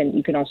cheese, and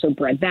you can also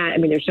bread that. I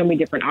mean, there's so many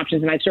different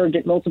options, and I've served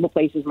it multiple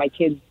places. My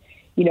kids,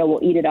 will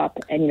eat it up,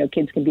 and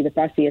kids can be the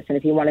fussiest. And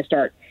if you want to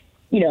start,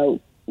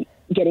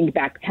 getting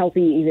back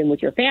healthy, even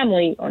with your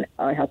family on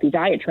a healthy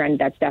diet trend,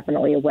 that's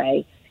definitely a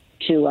way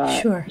to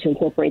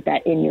incorporate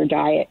that in your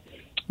diet.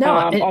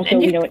 No,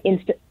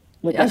 instant.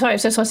 I'm sorry, I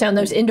was just going to say on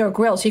those indoor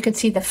grills, you can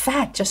see the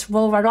fat just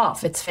roll right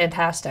off. It's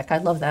fantastic. I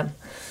love them.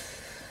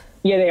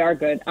 Yeah, they are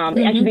good.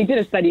 Actually, they did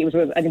a study. It was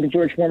with, I think, the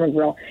George Foreman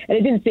grill, and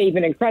it didn't save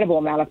an incredible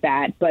amount of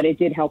fat, but it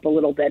did help a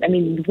little bit. I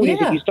mean, the point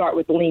is if you start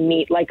with lean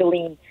meat, like a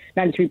lean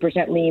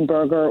 93% lean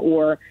burger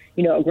or,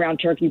 a ground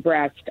turkey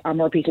breast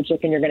or a piece of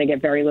chicken, you're going to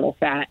get very little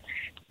fat.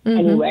 Mm-hmm.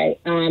 Anyway,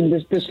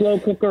 the slow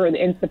cooker or the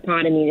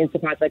Instapot,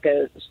 Instapot's like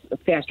a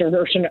faster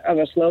version of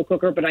a slow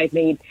cooker, but I've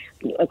made,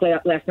 like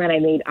last night I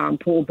made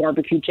pulled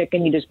barbecue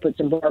chicken. You just put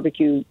some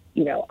barbecue,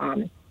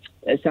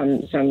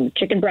 some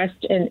chicken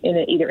breast in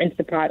either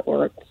Instapot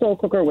or a slow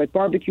cooker with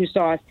barbecue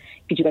sauce.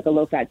 Gives you like a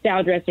low-fat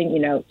salad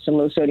dressing, some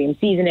low-sodium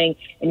seasoning,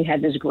 and you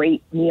have this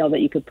great meal that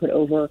you could put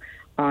over,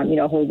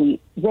 a whole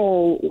wheat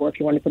roll, or if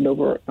you want to put it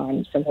over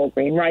some whole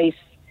grain rice.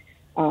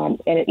 And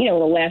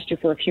it'll last you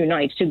for a few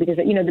nights too, because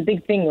the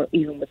big thing,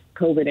 even with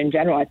COVID in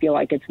general, I feel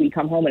like we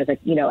come home and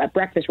it's like at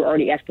breakfast we're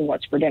already asking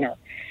what's for dinner.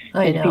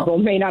 I know. People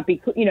may not be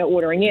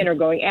ordering in or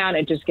going out.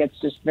 It just gets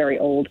very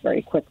old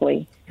very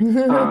quickly.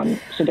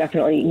 So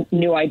definitely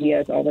new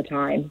ideas all the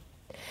time.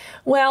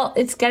 Well,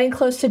 it's getting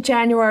close to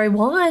January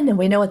 1, and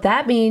we know what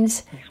that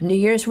means. New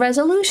Year's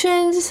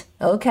resolutions.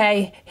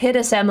 Okay, hit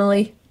us,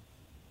 Emily.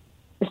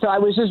 So I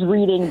was just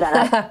reading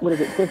that,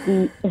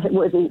 50,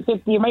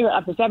 maybe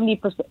up to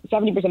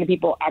 70% of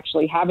people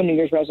actually have a New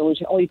Year's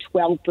resolution. Only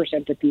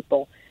 12% of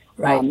people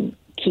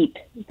keep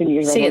the New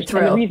Year's resolution. It through.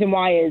 And the reason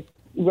why is,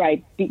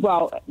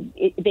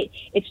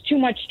 it's too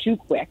much too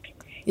quick.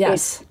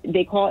 Yes.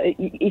 They call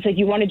it's like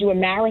you want to do a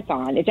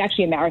marathon. It's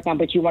actually a marathon,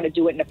 but you want to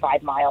do it in a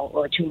 5-mile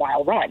or a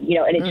 2-mile run,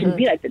 and it shouldn't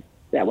be like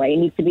that way. It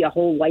needs to be a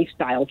whole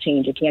lifestyle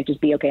change. It can't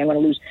just be, okay, I'm going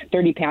to lose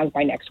 30 pounds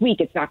by next week.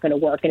 It's not going to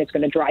work, and it's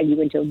going to drive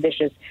you into a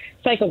vicious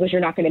cycle because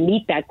you're not going to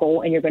meet that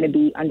goal, and you're going to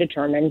be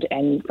undetermined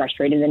and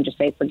frustrated and just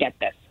say, forget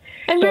this.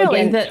 And so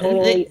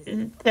really,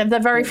 again, the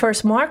very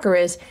first marker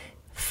is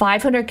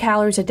 500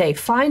 calories a day.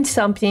 Find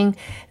something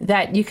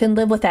that you can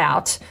live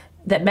without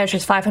that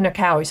measures 500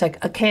 calories, like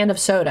a can of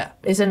soda.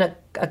 Isn't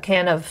a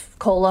can of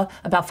cola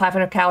about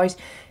 500 calories?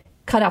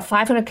 Cut out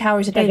 500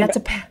 calories a day. That's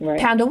a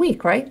pound a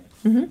week, right?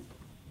 Mm-hmm.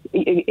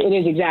 It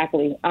is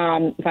exactly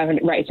 500,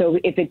 right? So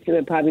if it's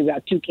probably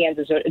about 2 cans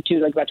of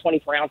soda, about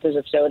 24 ounces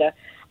of soda,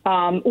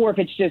 or if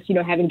it's just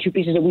having 2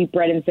 pieces of wheat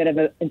bread instead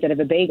of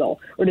a bagel,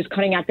 or just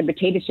cutting out the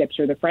potato chips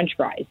or the French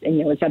fries,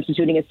 and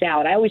substituting a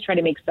salad. I always try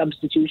to make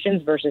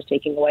substitutions versus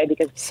taking away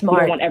because you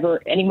don't want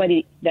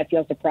anybody that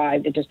feels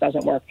deprived. It just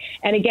doesn't work.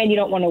 And again, you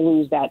don't want to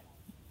lose that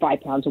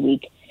 5 pounds a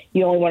week.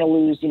 You only want to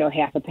lose,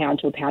 half a pound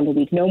to a pound a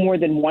week, no more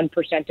than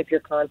 1% of your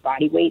current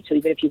body weight. So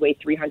even if you weigh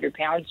 300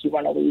 pounds, you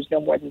want to lose no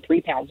more than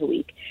 3 pounds a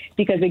week,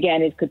 because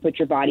again, it could put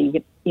your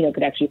body,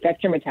 could actually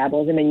affect your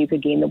metabolism, and you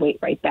could gain the weight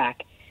right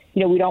back.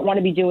 We don't want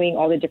to be doing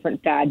all the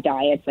different fad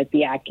diets like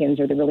the Atkins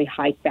or the really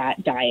high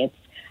fat diets,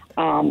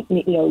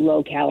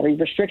 low calorie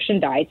restriction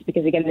diets,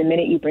 because again, the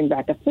minute you bring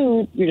back a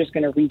food, you're just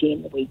going to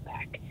regain the weight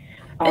back.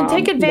 And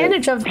take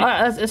advantage of,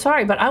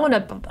 sorry, but I want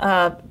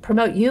to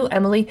promote you,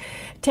 Emily.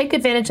 Take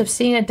advantage of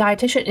seeing a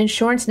dietitian.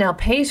 Insurance now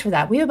pays for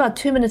that. We have about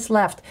 2 minutes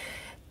left.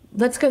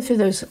 Let's go through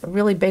those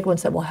really big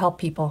ones that will help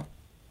people.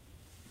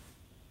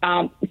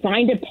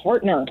 Find a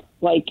partner,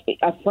 like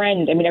a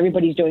friend. I mean,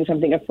 everybody's doing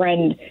something. A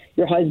friend,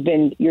 your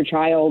husband, your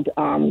child,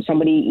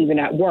 somebody even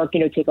at work,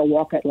 take a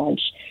walk at lunch.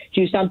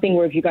 Do something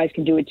where if you guys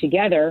can do it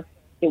together,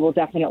 it will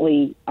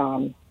definitely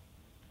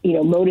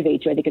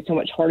motivate you. I think it's so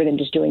much harder than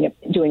just doing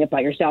it by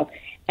yourself.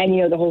 And,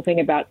 the whole thing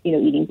about,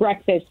 eating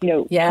breakfast,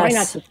 try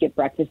not to skip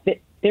breakfast.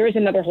 There is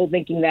another whole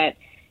thinking that,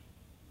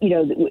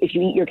 if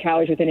you eat your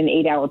calories within an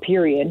 8-hour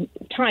period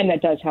of time,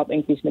 that does help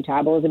increase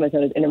metabolism as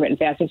well as intermittent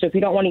fasting. So if you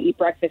don't want to eat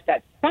breakfast,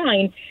 that's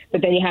fine.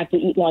 But then you have to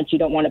eat lunch. You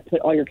don't want to put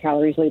all your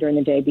calories later in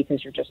the day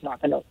because you're just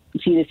not going to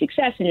see the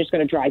success, and it's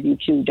going to drive you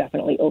to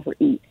definitely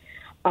overeat.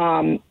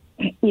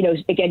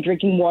 Again,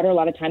 drinking water, a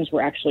lot of times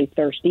we're actually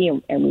thirsty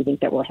and we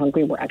think that we're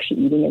hungry. We're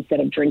actually eating instead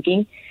of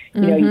drinking.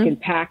 You can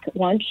pack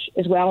lunch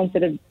as well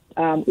instead of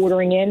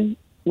ordering in,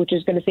 which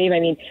is going to save. I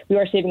mean, we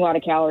are saving a lot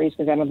of calories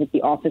because I don't think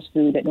the office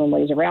food that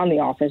normally is around the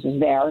office is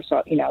there.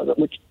 So,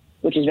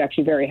 which is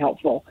actually very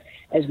helpful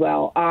as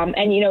well.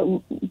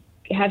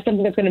 Have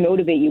something that's going to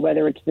motivate you,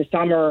 whether it's the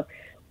summer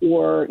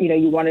or,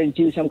 you want to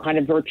do some kind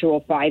of virtual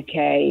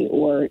 5K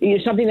or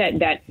something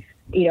that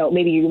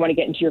maybe you want to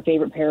get into your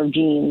favorite pair of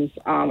jeans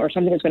or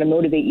something that's going to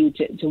motivate you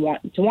to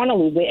want to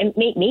lose weight. And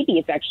maybe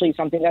it's actually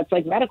something that's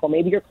like medical.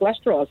 Maybe your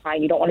cholesterol is high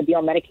and you don't want to be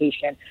on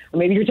medication. Or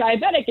maybe you're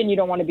diabetic and you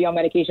don't want to be on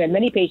medication. I have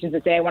many patients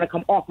that say, I want to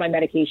come off my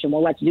medication.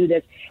 Well, let's do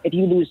this. If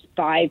you lose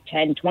 5,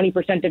 10,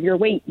 20% of your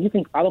weight, you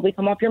can probably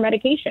come off your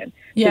medication.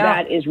 Yeah. So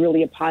that is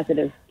really a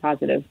positive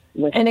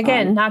with, and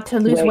again, not to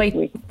lose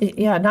weight.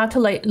 Yeah, not to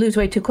lose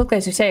weight too quickly.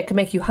 As you say, it can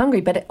make you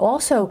hungry, but it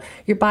also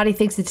your body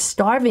thinks it's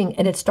starving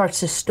and it starts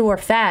to store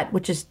fat,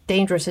 which is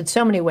dangerous in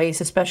so many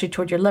ways, especially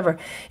toward your liver.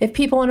 If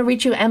people want to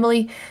reach you,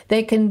 Emily,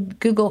 they can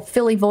Google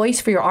Philly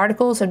Voice for your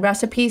articles and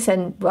recipes.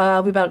 And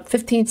about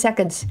 15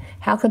 seconds,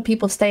 how can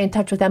people stay in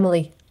touch with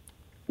Emily?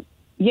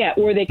 Yeah,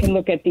 or they can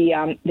look at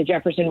the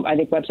Jefferson, I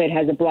think, website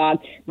has a blog.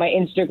 My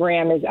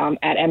Instagram is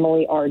at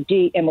Emily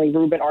RD, Emily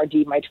Rubin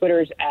RD. My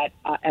Twitter is at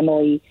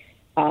Emily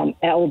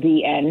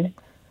LDN.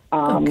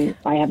 Okay.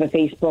 I have a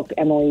Facebook,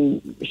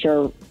 Emily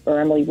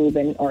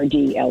Rubin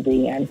RD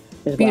LDN as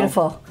well.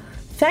 Beautiful.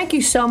 Thank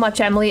you so much,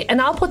 Emily. And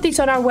I'll put these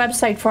on our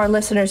website for our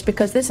listeners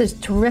because this is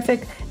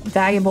terrific,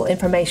 valuable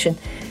information.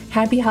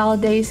 Happy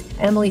holidays.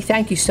 Emily,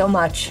 thank you so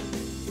much.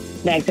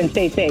 Thanks, and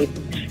stay safe.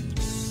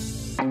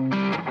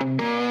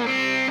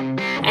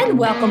 And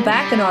welcome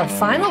back in our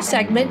final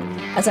segment.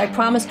 As I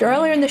promised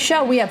earlier in the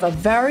show, we have a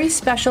very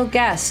special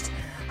guest.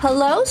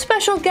 Hello,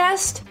 special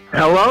guest.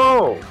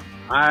 Hello.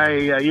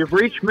 You've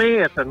reached me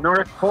at the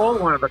North Pole,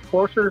 one of the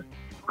closest,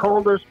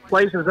 coldest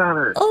places on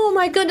Earth. Oh,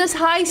 my goodness.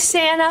 Hi,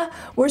 Santa.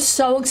 We're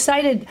so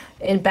excited.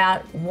 In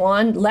about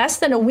less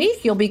than a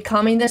week, you'll be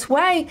coming this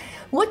way.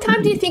 What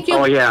time do you think you'll...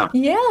 Oh, yeah.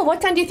 Yeah,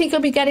 what time do you think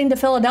you'll be getting to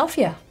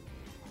Philadelphia?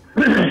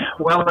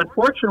 Well,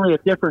 unfortunately,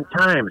 at different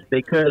times,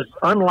 because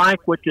unlike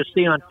what you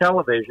see on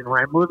television,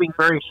 where I'm moving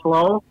very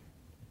slow,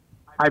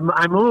 I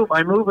move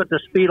at the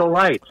speed of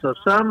light. So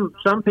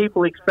some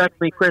people expect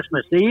me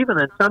Christmas Eve, and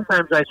then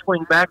sometimes I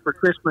swing back for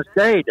Christmas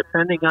Day,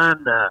 depending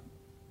on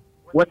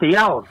what the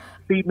elves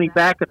feed me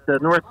back at the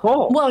North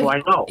Pole. Well, so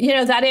I know.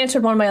 That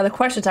answered one of my other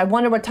questions. I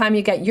wonder what time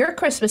you get your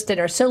Christmas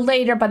dinner. So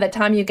later, by the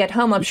time you get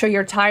home, I'm sure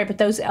you're tired, but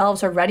those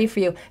elves are ready for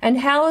you. And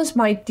how is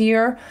my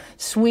dear,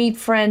 sweet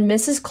friend,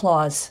 Mrs.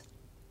 Claus?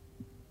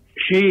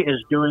 She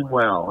is doing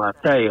well. I'll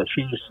tell you,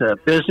 she's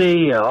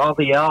busy. All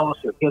the elves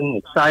are getting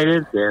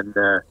excited, and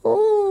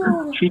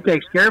she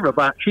takes care of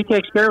about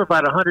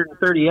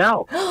 130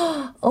 elves.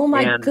 Oh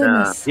my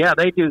goodness! Yeah,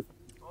 they do.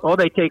 Oh,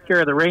 they take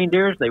care of the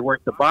reindeers. They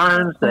work the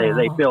barns.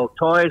 They build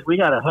toys. We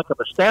got a heck of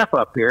a staff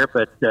up here,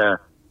 but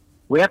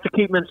we have to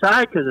keep them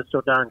inside because it's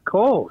so darn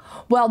cold.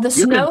 Well,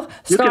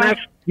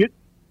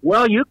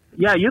 you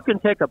can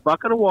take a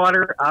bucket of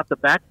water out the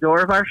back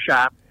door of our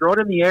shop, throw it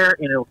in the air,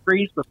 and it'll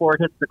freeze before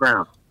it hits the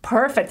ground.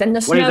 Perfect. And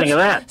what do you think of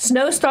that?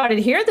 Snow started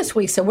here this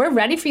week, so we're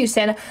ready for you,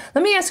 Santa.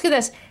 Let me ask you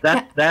this.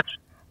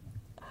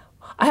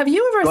 Have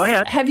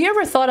you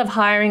ever thought of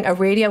hiring a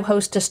radio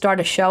host to start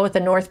a show at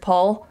the North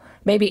Pole?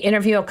 Maybe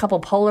interview a couple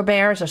polar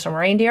bears or some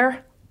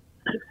reindeer?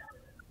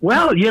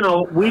 Well,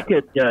 we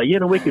could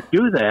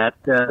do that.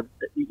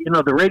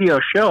 The radio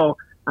show,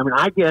 I mean,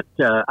 I get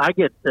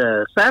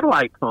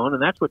satellite phone,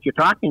 and that's what you're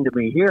talking to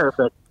me here,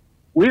 but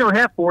we don't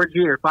have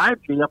 4G or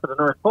 5G up at the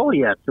North Pole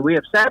yet, so we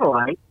have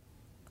satellite.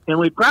 And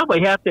we'd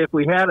probably have to, if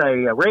we had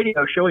a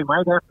radio show, we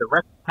might have to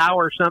wreck the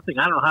tower or something.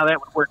 I don't know how that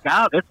would work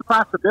out. It's a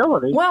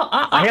possibility. Well,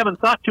 I haven't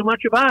thought too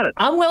much about it.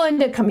 I'm willing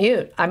to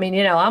commute. I mean,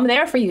 I'm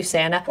there for you,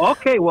 Santa.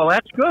 Okay, well,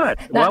 that's good.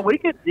 Well, we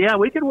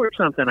could work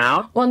something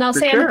out. Well, now,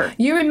 Santa, sure.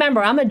 You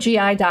remember, I'm a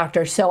GI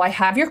doctor, so I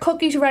have your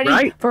cookies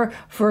ready for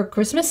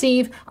Christmas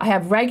Eve. I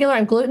have regular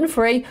and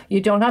gluten-free. You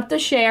don't have to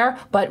share,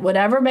 but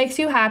whatever makes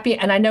you happy.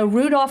 And I know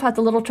Rudolph has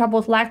a little trouble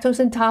with lactose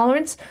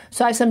intolerance,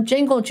 so I have some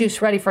jingle juice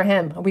ready for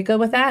him. Are we good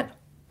with that?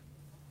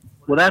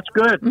 Well, that's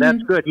good. Mm-hmm.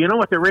 That's good. You know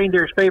what the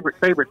reindeer's favorite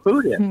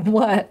food is?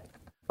 What?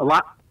 A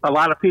lot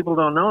of people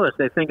don't know this.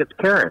 They think it's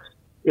carrots.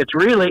 It's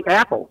really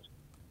apples.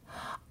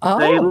 Oh.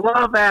 They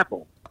love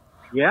apples.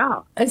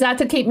 Yeah. Is that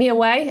to keep me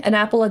away? An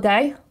apple a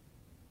day?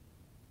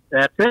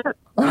 That's it.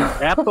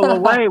 Apple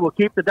away will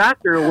keep the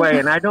doctor away,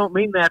 and I don't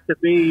mean that to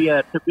be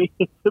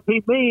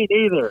mean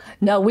either.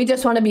 No, we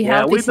just want to be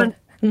healthy.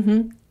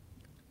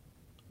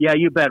 Yeah,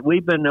 you bet.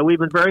 We've been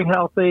very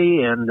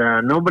healthy, and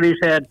nobody's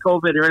had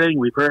COVID or anything.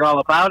 We've heard all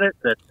about it.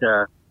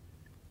 That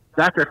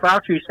Dr.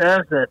 Fauci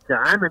says that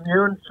I'm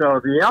immune,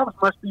 so the elves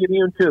must be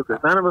immune too,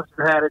 because none of us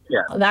have had it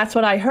yet. That's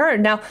what I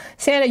heard. Now,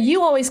 Santa,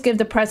 you always give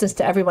the presents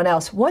to everyone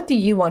else. What do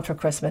you want for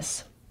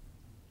Christmas?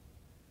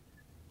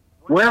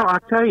 Well, I'll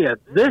tell you,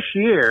 this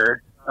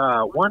year,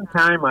 one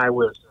time I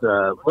was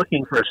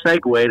looking for a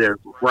Segway to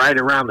ride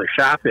around the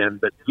shop in,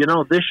 but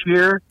this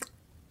year,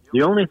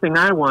 The only thing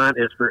I want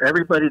is for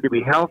everybody to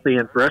be healthy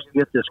and for us to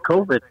get this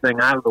COVID thing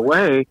out of the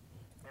way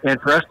and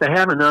for us to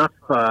have enough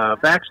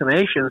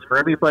vaccinations for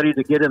everybody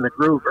to get in the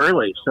groove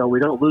early so we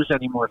don't lose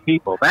any more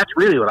people. That's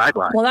really what I'd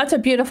like. Well, that's a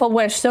beautiful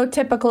wish. So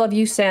typical of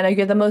you, Santa.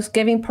 You're the most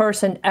giving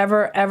person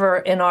ever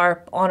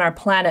on our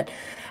planet.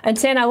 And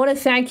Santa, I want to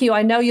thank you.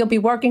 I know you'll be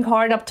working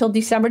hard up till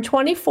December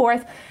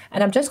 24th.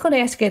 And I'm just going to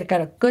ask you to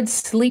get a good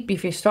sleep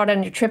before you start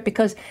on your trip,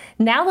 because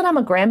now that I'm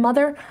a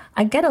grandmother,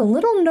 I get a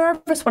little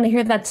nervous when I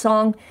hear that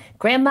song,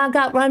 Grandma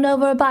Got Run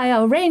Over by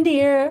a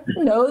Reindeer.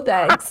 No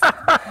thanks.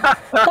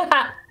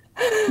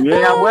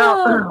 Yeah,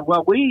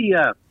 well, we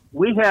have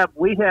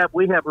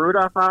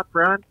Rudolph out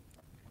front,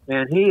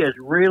 and he is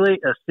really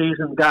a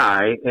seasoned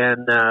guy,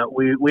 and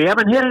we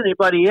haven't hit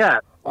anybody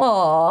yet.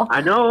 Aww.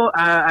 I know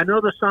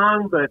the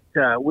song, but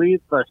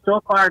we've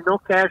so far no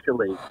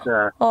casualties.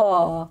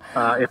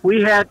 If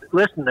we had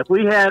an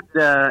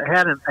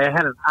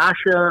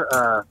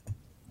ASHA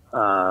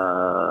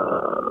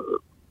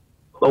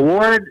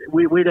award,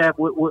 we'd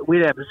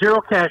have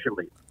zero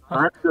casualties.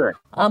 That's good.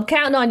 I'm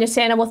counting on you,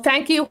 Santa. Well,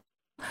 thank you.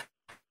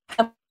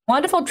 A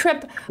wonderful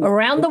trip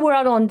around the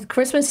world on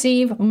Christmas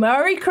Eve.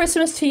 Merry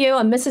Christmas to you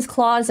and Mrs.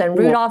 Claus and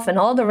Rudolph and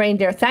all the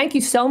reindeer. Thank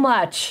you so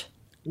much.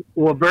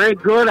 Well, very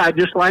good. I'd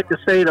just like to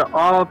say to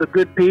all the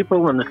good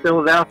people in the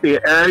Philadelphia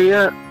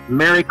area,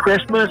 Merry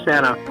Christmas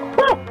and a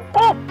to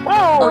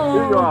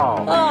you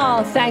all.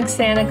 Oh, thanks,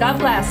 Santa. God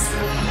bless.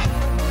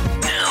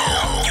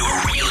 Now, your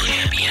real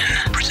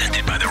champion,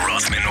 presented by the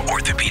Rothman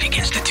Orthopedic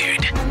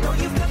Institute.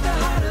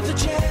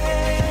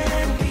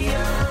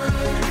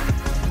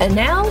 And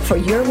now for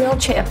your real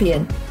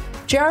champion,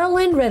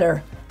 Geraldine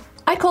Ritter.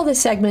 I call this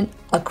segment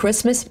a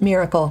Christmas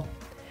miracle.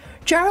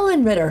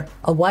 Geraldine Ritter,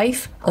 a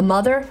wife, a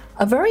mother,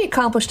 a very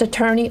accomplished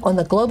attorney on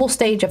the global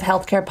stage of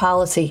healthcare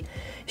policy.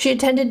 She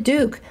attended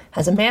Duke,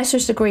 has a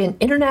master's degree in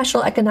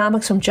international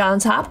economics from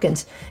Johns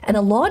Hopkins, and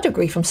a law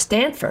degree from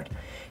Stanford.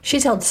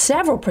 She's held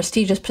several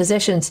prestigious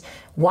positions,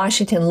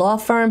 Washington law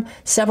firm,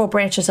 several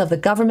branches of the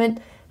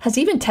government, has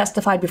even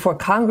testified before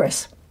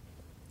Congress.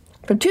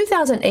 From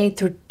 2008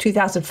 through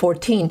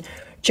 2014,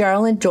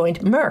 Geraldine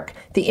joined Merck,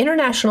 the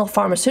international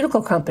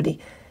pharmaceutical company,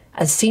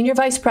 as Senior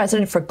Vice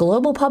President for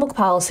Global Public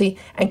Policy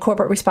and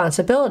Corporate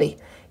Responsibility,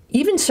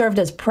 even served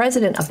as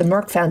President of the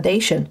Merck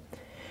Foundation.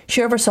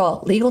 She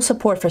oversaw legal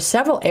support for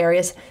several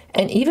areas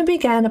and even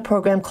began a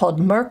program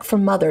called Merck for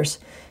Mothers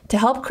to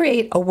help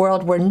create a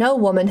world where no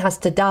woman has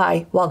to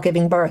die while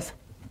giving birth.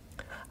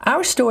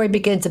 Our story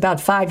begins about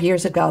 5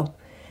 years ago.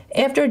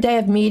 After a day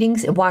of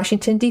meetings in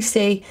Washington,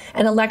 D.C.,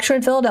 and a lecture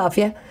in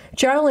Philadelphia,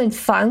 Geraldine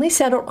finally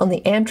settled on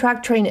the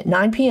Amtrak train at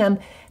 9 p.m.,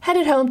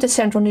 headed home to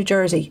central New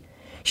Jersey.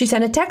 She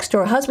sent a text to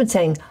her husband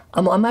saying,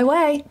 "I'm on my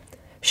way."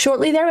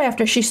 Shortly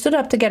thereafter, she stood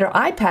up to get her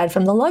iPad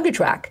from the luggage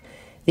rack.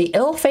 The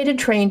ill-fated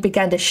train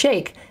began to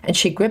shake, and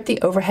she gripped the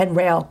overhead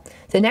rail.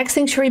 The next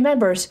thing she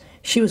remembers,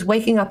 she was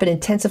waking up in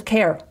intensive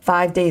care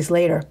 5 days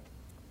later.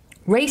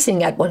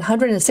 Racing at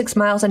 106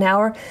 miles an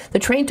hour, the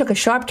train took a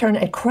sharp turn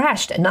and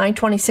crashed at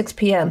 9:26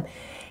 p.m.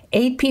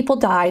 8 people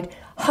died,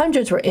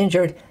 hundreds were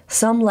injured,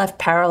 some left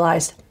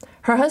paralyzed.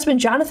 Her husband,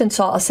 Jonathan,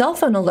 saw a cell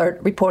phone alert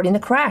reporting the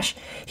crash.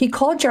 He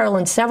called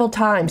Geraldine several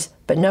times,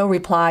 but no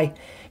reply.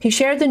 He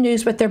shared the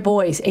news with their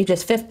boys,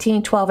 ages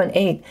 15, 12, and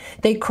 8.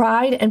 They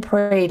cried and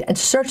prayed and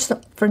searched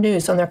for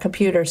news on their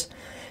computers.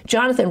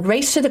 Jonathan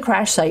raced to the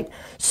crash site.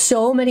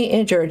 So many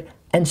injured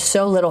and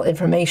so little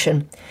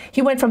information.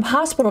 He went from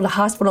hospital to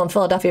hospital in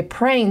Philadelphia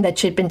praying that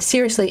she'd been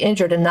seriously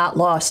injured and not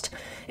lost.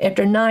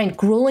 After 9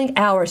 grueling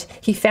hours,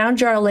 he found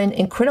Geraldine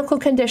in critical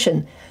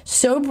condition,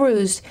 so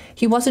bruised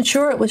he wasn't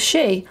sure it was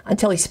she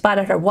until he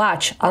spotted her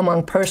watch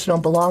among personal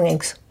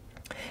belongings.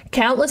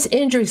 Countless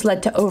injuries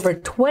led to over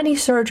 20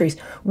 surgeries,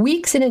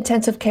 weeks in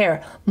intensive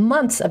care,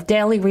 months of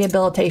daily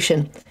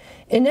rehabilitation.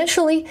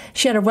 Initially,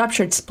 she had a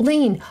ruptured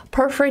spleen,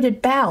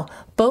 perforated bowel,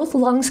 both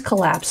lungs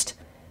collapsed.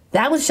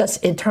 That was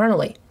just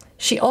internally.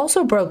 She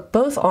also broke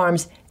both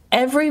arms,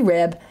 every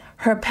rib,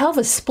 her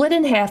pelvis split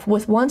in half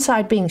with one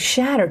side being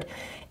shattered.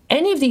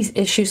 Any of these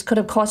issues could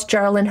have cost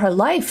Geraldine her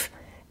life.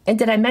 And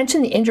did I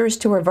mention the injuries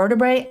to her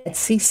vertebrae at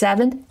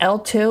C7,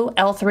 L2,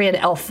 L3, and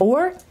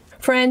L4?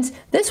 Friends,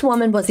 this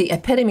woman was the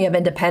epitome of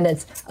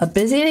independence, a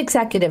busy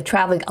executive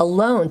traveling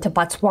alone to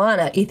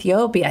Botswana,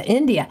 Ethiopia,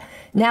 India,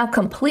 now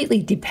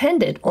completely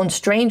dependent on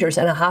strangers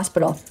in a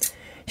hospital.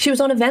 She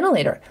was on a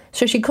ventilator,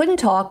 so she couldn't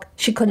talk,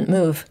 she couldn't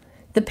move.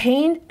 The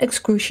pain,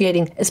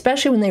 excruciating,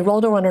 especially when they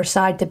rolled her on her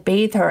side to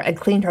bathe her and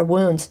clean her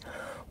wounds.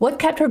 What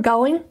kept her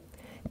going?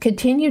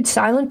 Continued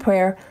silent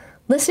prayer,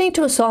 listening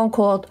to a song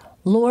called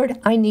Lord,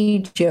 I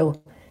Need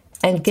You,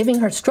 and giving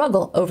her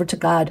struggle over to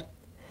God.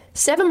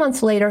 7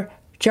 months later,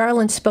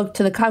 Geraldine spoke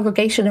to the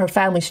congregation in her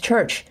family's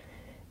church.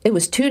 It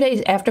was 2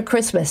 days after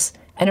Christmas,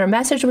 and her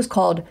message was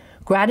called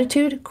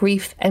Gratitude,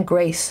 Grief, and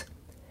Grace.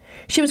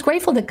 She was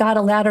grateful that God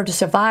allowed her to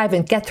survive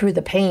and get through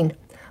the pain.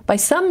 By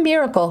some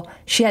miracle,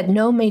 she had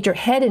no major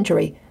head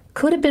injury.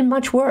 Could have been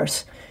much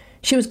worse.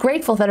 She was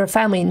grateful that her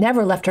family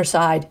never left her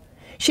side.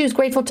 She was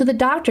grateful to the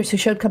doctors who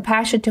showed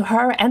compassion to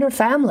her and her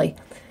family.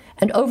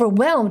 and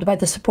overwhelmed by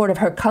the support of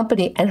her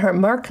company and her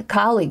Merck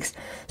colleagues,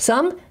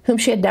 some whom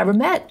she had never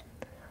met,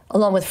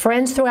 along with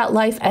friends throughout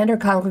life and her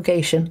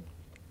congregation.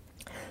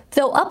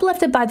 Though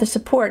uplifted by the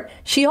support,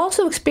 she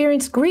also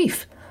experienced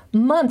grief,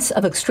 months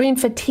of extreme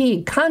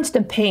fatigue,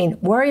 constant pain,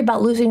 worry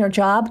about losing her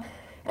job,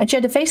 and she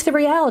had to face the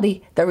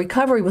reality that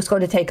recovery was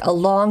going to take a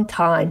long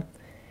time.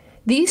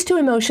 These two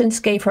emotions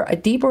gave her a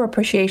deeper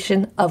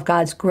appreciation of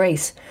God's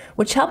grace,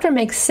 which helped her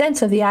make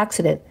sense of the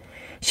accident.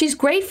 She's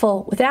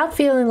grateful without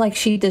feeling like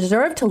she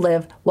deserved to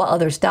live while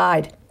others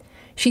died.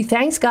 She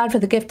thanks God for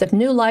the gift of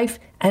new life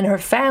and her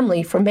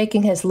family for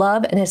making His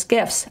love and His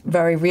gifts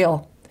very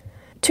real.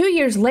 2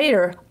 years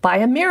later, by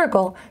a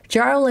miracle,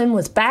 Geraldine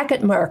was back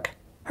at Merck.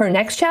 Her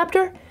next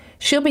chapter?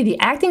 She'll be the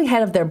acting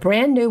head of their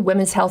brand new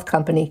women's health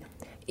company.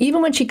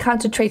 Even when she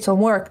concentrates on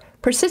work,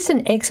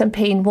 persistent aches and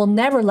pain will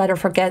never let her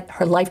forget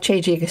her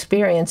life-changing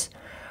experience.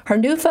 Her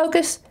new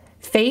focus?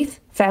 Faith,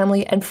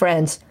 family, and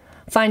friends.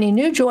 Finding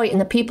new joy in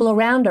the people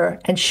around her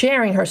and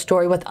sharing her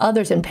story with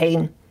others in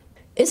pain.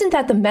 Isn't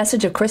that the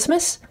message of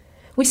Christmas?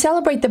 We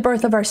celebrate the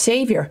birth of our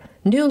Savior,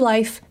 new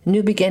life,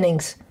 new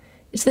beginnings.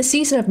 It's the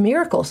season of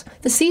miracles,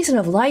 the season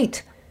of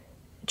light.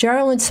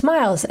 Geraldine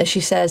smiles as she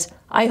says,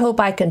 "I hope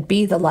I can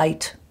be the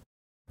light."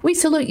 We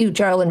salute you,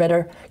 Geraldine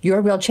Ritter. You're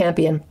a real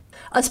champion.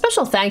 A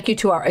special thank you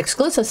to our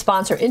exclusive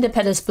sponsor,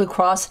 Independence Blue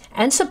Cross,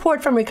 and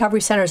support from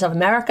Recovery Centers of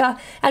America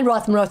and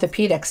Rothman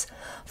Orthopedics.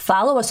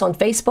 Follow us on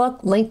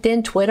Facebook,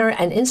 LinkedIn, Twitter,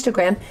 and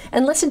Instagram,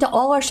 and listen to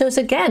all our shows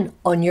again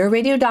on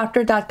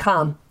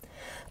yourradiodoctor.com.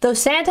 Though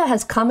Santa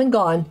has come and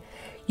gone,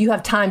 you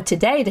have time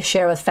today to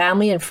share with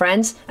family and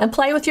friends and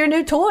play with your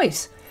new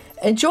toys.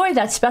 Enjoy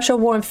that special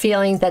warm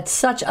feeling that's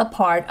such a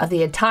part of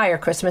the entire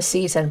Christmas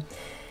season.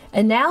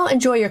 And now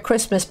enjoy your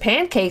Christmas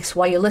pancakes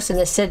while you listen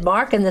to Sid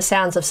Mark and the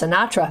sounds of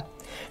Sinatra.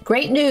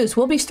 Great news,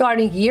 we'll be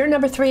starting year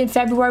number 3 in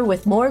February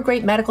with more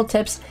great medical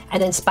tips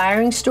and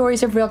inspiring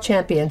stories of real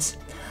champions.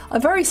 A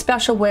very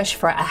special wish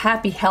for a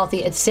happy,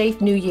 healthy, and safe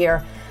new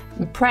year,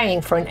 and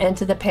praying for an end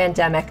to the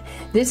pandemic.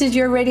 This is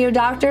your radio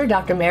doctor,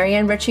 Dr.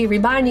 Marianne Ritchie,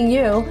 reminding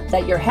you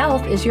that your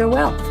health is your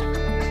wealth.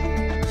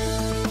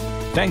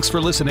 Thanks for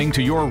listening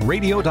to Your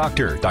Radio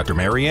Doctor, Dr.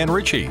 Marianne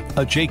Ritchie,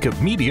 a Jacob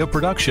Media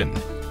production.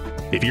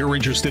 If you're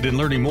interested in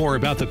learning more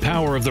about the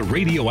power of the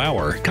radio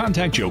hour,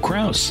 contact Joe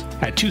Kraus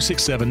at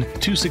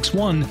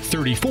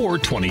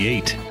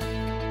 267-261-3428.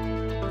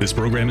 This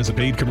program is a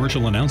paid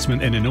commercial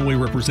announcement and in no way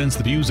represents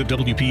the views of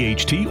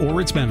WPHT or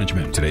its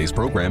management. Today's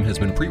program has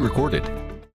been pre-recorded.